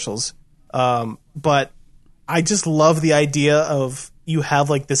commercials. But I just love the idea of you have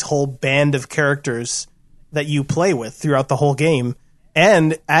like this whole band of characters that you play with throughout the whole game,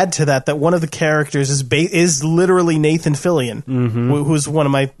 and add to that one of the characters is literally Nathan Fillion, who's one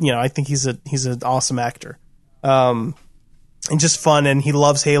of my, I think he's an awesome actor. And just fun, and he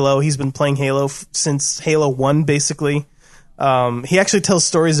loves Halo. He's been playing Halo since Halo 1, basically. He actually tells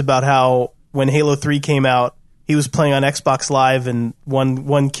stories about how when Halo 3 came out, he was playing on Xbox Live, and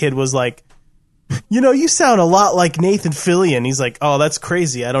one kid was like, you sound a lot like Nathan Fillion. He's like, oh, that's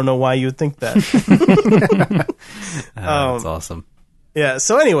crazy. I don't know why you would think that. That's awesome. Yeah,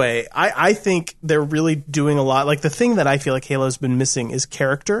 so anyway, I think they're really doing a lot. Like, the thing that I feel like Halo's been missing is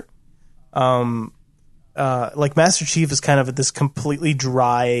character. Like Master Chief is kind of this completely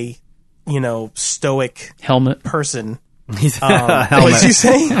dry, stoic Helmet. person. He's a helmet. What did you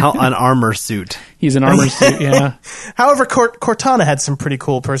say? An armor suit. He's an armor suit, yeah. However, Cortana had some pretty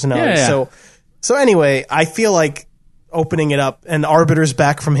cool personality. Yeah. So anyway, I feel like opening it up, and Arbiter's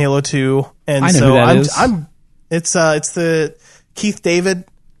back from Halo 2, and I know so who that is. It's the Keith David.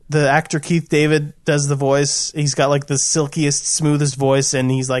 The actor Keith David does the voice. He's got like the silkiest, smoothest voice, and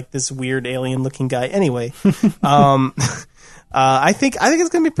he's like this weird alien-looking guy. Anyway, I think it's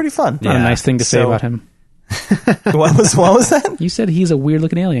gonna be pretty fun. Not a nice thing to say So- about him. What was that? You said he's a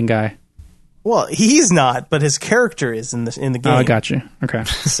weird-looking alien guy. Well, he's not, but his character is in the game. Oh, I got you. Okay.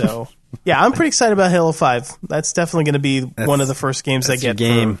 So yeah, I'm pretty excited about Halo 5. That's definitely going to be one of the first games I That's your get.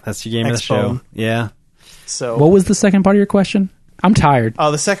 game. For That's your game of the show. Xbone. Yeah. So What was the second part of your question? I'm tired.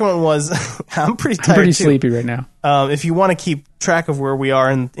 Oh, the second one was I'm pretty tired. I'm pretty too. sleepy right now. If you want to keep track of where we are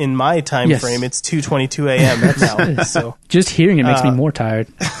in my time Yes. frame, it's 2:22 a.m. now. So, Just hearing it makes me more tired.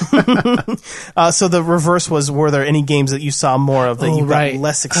 so the reverse was: were there any games that you saw more of that you got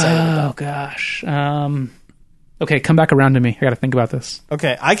less excited about? Oh gosh. Okay, come back around to me. I got to think about this.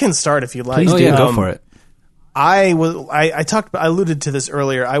 Okay, I can start if you like. Please Oh do. yeah, go for it. I alluded to this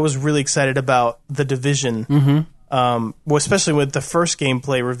earlier. I was really excited about The Division, well, especially with the first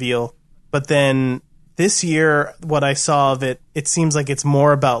gameplay reveal. But then this year, what I saw of it, it seems like it's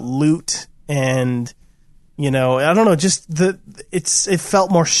more about loot and, I don't know, just it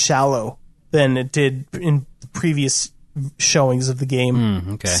felt more shallow than it did in the previous showings of the game.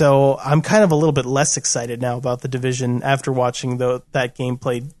 Okay. So I'm kind of a little bit less excited now about The Division after watching that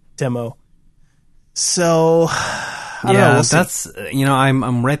gameplay demo. So I don't know, we'll see. That's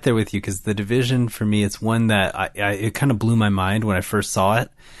I'm right there with you because The Division for me, it's one that it kind of blew my mind when I first saw it,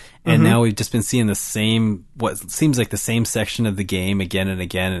 and now we've just been seeing what seems like the same section of the game again and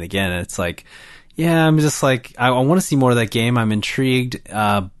again and again, and it's like, yeah, I'm just like I want to see more of that game. I'm intrigued,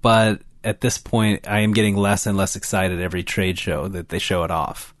 but at this point, I am getting less and less excited every trade show that they show it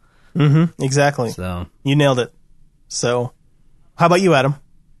off. Mm-hmm, exactly. So you nailed it. So, how about you, Adam?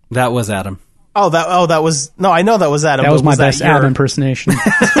 that was Adam. That was no. I know that was Adam. That was but my best Adam impersonation.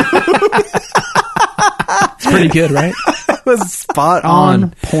 It's pretty good, right? That was spot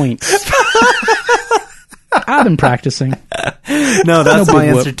On point. I've been practicing. No, that's No my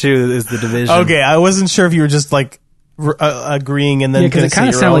big answer too. Is The Division. Okay, I wasn't sure if you were just like agreeing and then Yeah, because it kind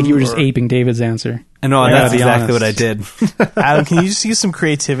of sounded like you were just aping David's answer. No, I that's gotta be exactly what I honest. did. Adam, can you just use some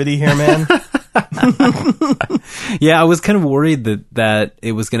creativity here, man? Yeah, I was kind of worried that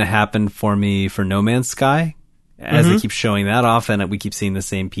it was going to happen for me for No Man's Sky, as they keep showing that off, and we keep seeing the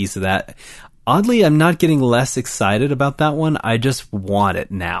same piece of that. Oddly, I'm not getting less excited about that one. I just want it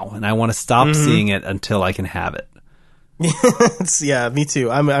now, and I want to stop seeing it until I can have it. Yeah, me too.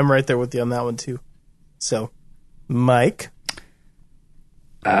 I'm right there with you on that one too. So, Mike,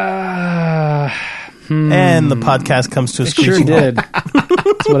 and the podcast comes to a It sure screeching halt. did.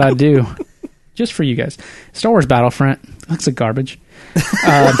 That's what I do. Just for you guys. Star Wars Battlefront. That's a garbage.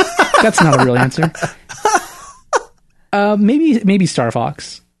 That's not a real answer. Maybe Star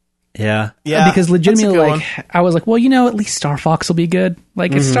Fox. Yeah. Yeah, Because that's a legitimately, good like, one. I was like, well, at least Star Fox will be good.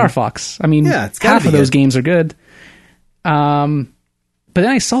 Like, it's Star Fox. I mean, Yeah, it's gotta half be of those good. games are good. But then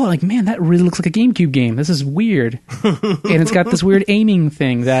I saw it, like, man, that really looks like a GameCube game. This is weird. And it's got this weird aiming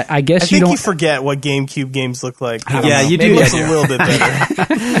thing that I guess I you think don't... you forget what GameCube games look like. Yeah, you do. Maybe it's Yeah, a little bit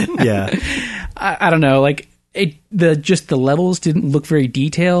better. Yeah. I don't know, like the levels didn't look very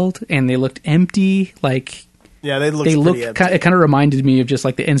detailed and they looked empty. Like Yeah, they look. they pretty looked empty. it kind of reminded me of just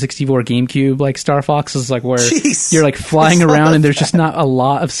like the N64 GameCube, like Star Fox is like where Jeez. you're like flying around and there's just not a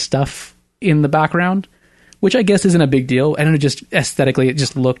lot of stuff in the background, which I guess isn't a big deal. And it just aesthetically it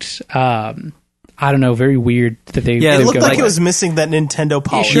just looked I don't know, very weird that they Yeah, It they looked go like that it way. was missing that Nintendo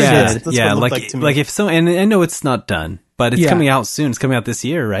polish. sure yeah, did. That's yeah, what it looked to me. like if so, and I know it's not done, but it's Yeah. coming out soon. It's coming out this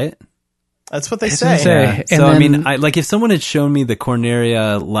year, right? That's what they what they say. say. Yeah. And So I then- mean, like if someone had shown me the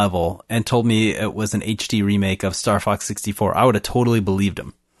Corneria level and told me it was an HD remake of Star Fox 64, I would have totally believed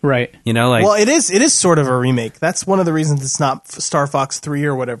him. right. You know, like Well, it is sort of a remake. That's one of the reasons it's not Star Fox 3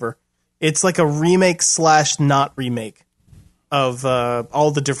 or whatever. It's like a remake / not remake of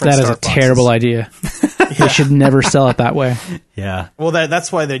all the different That is Star a Foxes. terrible idea. They should never sell it that way. yeah. Well,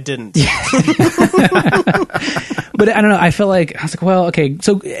 that's why they didn't. But I don't know. I felt like I was like, well, okay,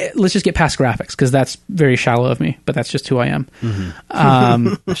 so let's just get past graphics because that's very shallow of me. But that's just who I am.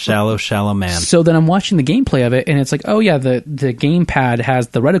 Shallow man. So then I'm watching the gameplay of it, and it's like, oh yeah, the gamepad has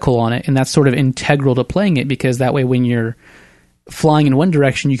the reticle on it, and that's sort of integral to playing it because that way, when you're flying in one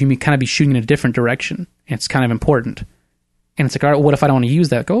direction, you can kind of be shooting in a different direction. And it's kind of important. And it's like, all right, what if I don't want to use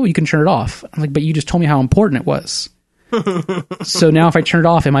that? Go, oh, you can turn it off. I'm like, but you just told me how important it was. So now if I turn it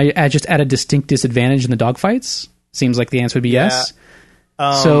off, am I just at a distinct disadvantage in the dogfights? Seems like the answer would be yes.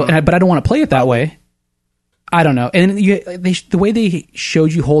 But I don't want to play it that way. I don't know. And the way they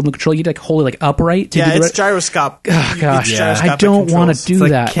showed you holding the control, you'd like hold it like upright. To Yeah, do the it's gyroscope. Oh, gosh, It's Yeah. I gyroscopic don't want to controls. do It's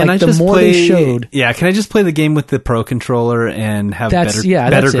like, that. can Like, I the just more play, they showed, Yeah, can I just play the game with the Pro controller and have That's- better yeah,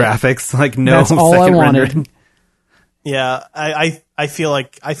 better that's it. graphics? Like no That's all I second wanted. rendering. Yeah, I feel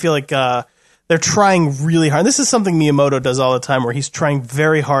like they're trying really hard. This is something Miyamoto does all the time, where he's trying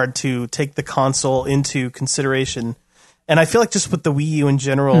very hard to take the console into consideration. And I feel like just with the Wii U in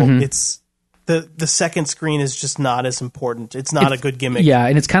general, Mm-hmm. it's the second screen is just not as important. It's not a good gimmick. yeah,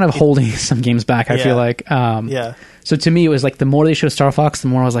 and it's kind of holding some games back. I Yeah. feel like. Yeah. So to me, it was like the more they showed Star Fox, the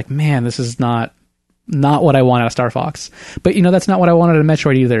more I was like, man, this is not Not what I want out of Star Fox. But, that's not what I wanted out of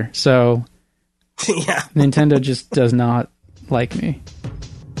Metroid either. So, Yeah. Nintendo just does not like me.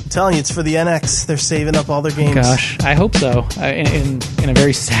 I'm telling you, it's for the NX. They're saving up all their games. Gosh, I hope so. In a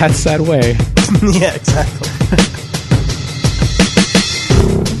very sad, sad way. Yeah, exactly.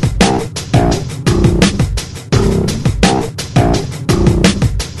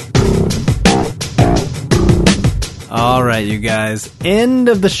 All right, you guys. End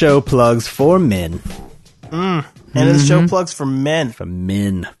of the show plugs for men. And the show plugs for men. For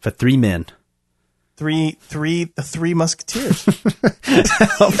men. For 3 men. The three musketeers.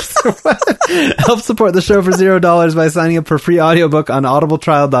 Help support the show for $0 by signing up for a free audiobook on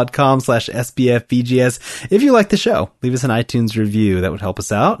audibletrial.com/SBFVGS. If you like the show, leave us an iTunes review. That would help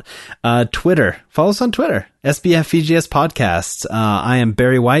us out. Twitter. Follow us on Twitter. SBFVGS Podcasts. I am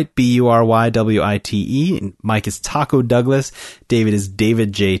Barry White, BURYWITE. And Mike is Taco Douglas. David is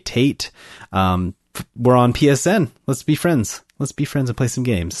David J. Tate. We're on PSN. Let's be friends. Let's be friends and play some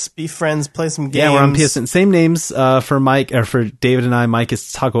games. Be friends, play some games. Yeah, we're on PSN. Same names for Mike, or for David and I. Mike is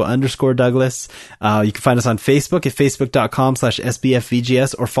Taco_Douglas. You can find us on Facebook at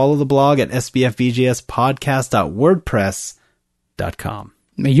facebook.com/SBFVGS, or follow the blog at SBFVGSpodcast.wordpress.com.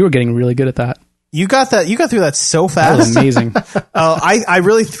 Man, you were getting really good at that. You got through that so That fast. was amazing. I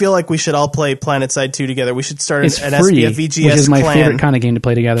really feel like we should all play PlanetSide 2 together. We should start It's an free, SBFVGS which is my clan. favorite kind of game to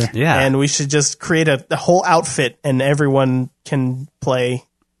play together. Yeah. And we should just create a whole outfit, and everyone can play,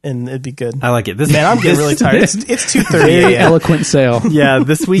 and it'd be good. I like it. This Man, I'm getting really tired. It's 2:30 Very a.m. eloquent sale. Yeah,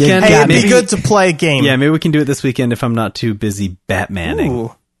 this weekend. Hey, it'd maybe, be good to play a game. Yeah, maybe we can do it this weekend if I'm not too busy Batmaning.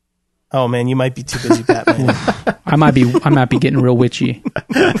 Ooh. Oh man, you might be too busy, Batman. I might be getting real witchy.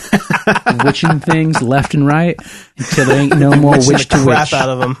 Witching things left and right until there ain't no more Witching witch the to crap witch. out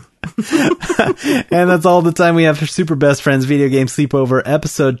of them. And that's all the time we have for Super Best Friends Video Game Sleepover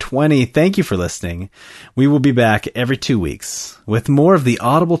episode 20. Thank you for listening. We will be back every 2 weeks with more of the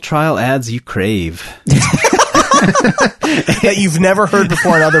Audible trial ads you crave. That you've never heard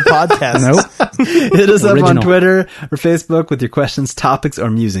before in other podcasts. Nope. Hit us up on Original. Twitter or Facebook with your questions, topics,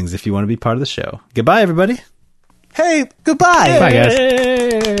 or musings if you want to be part of the show. Goodbye, everybody. Hey, goodbye. Bye, guys.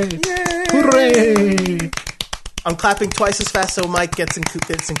 Hooray! I'm clapping twice as fast so Mike gets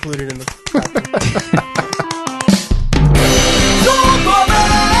included in the clapping.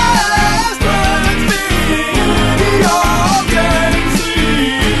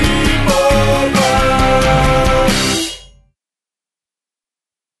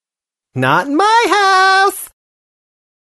 Not in my house!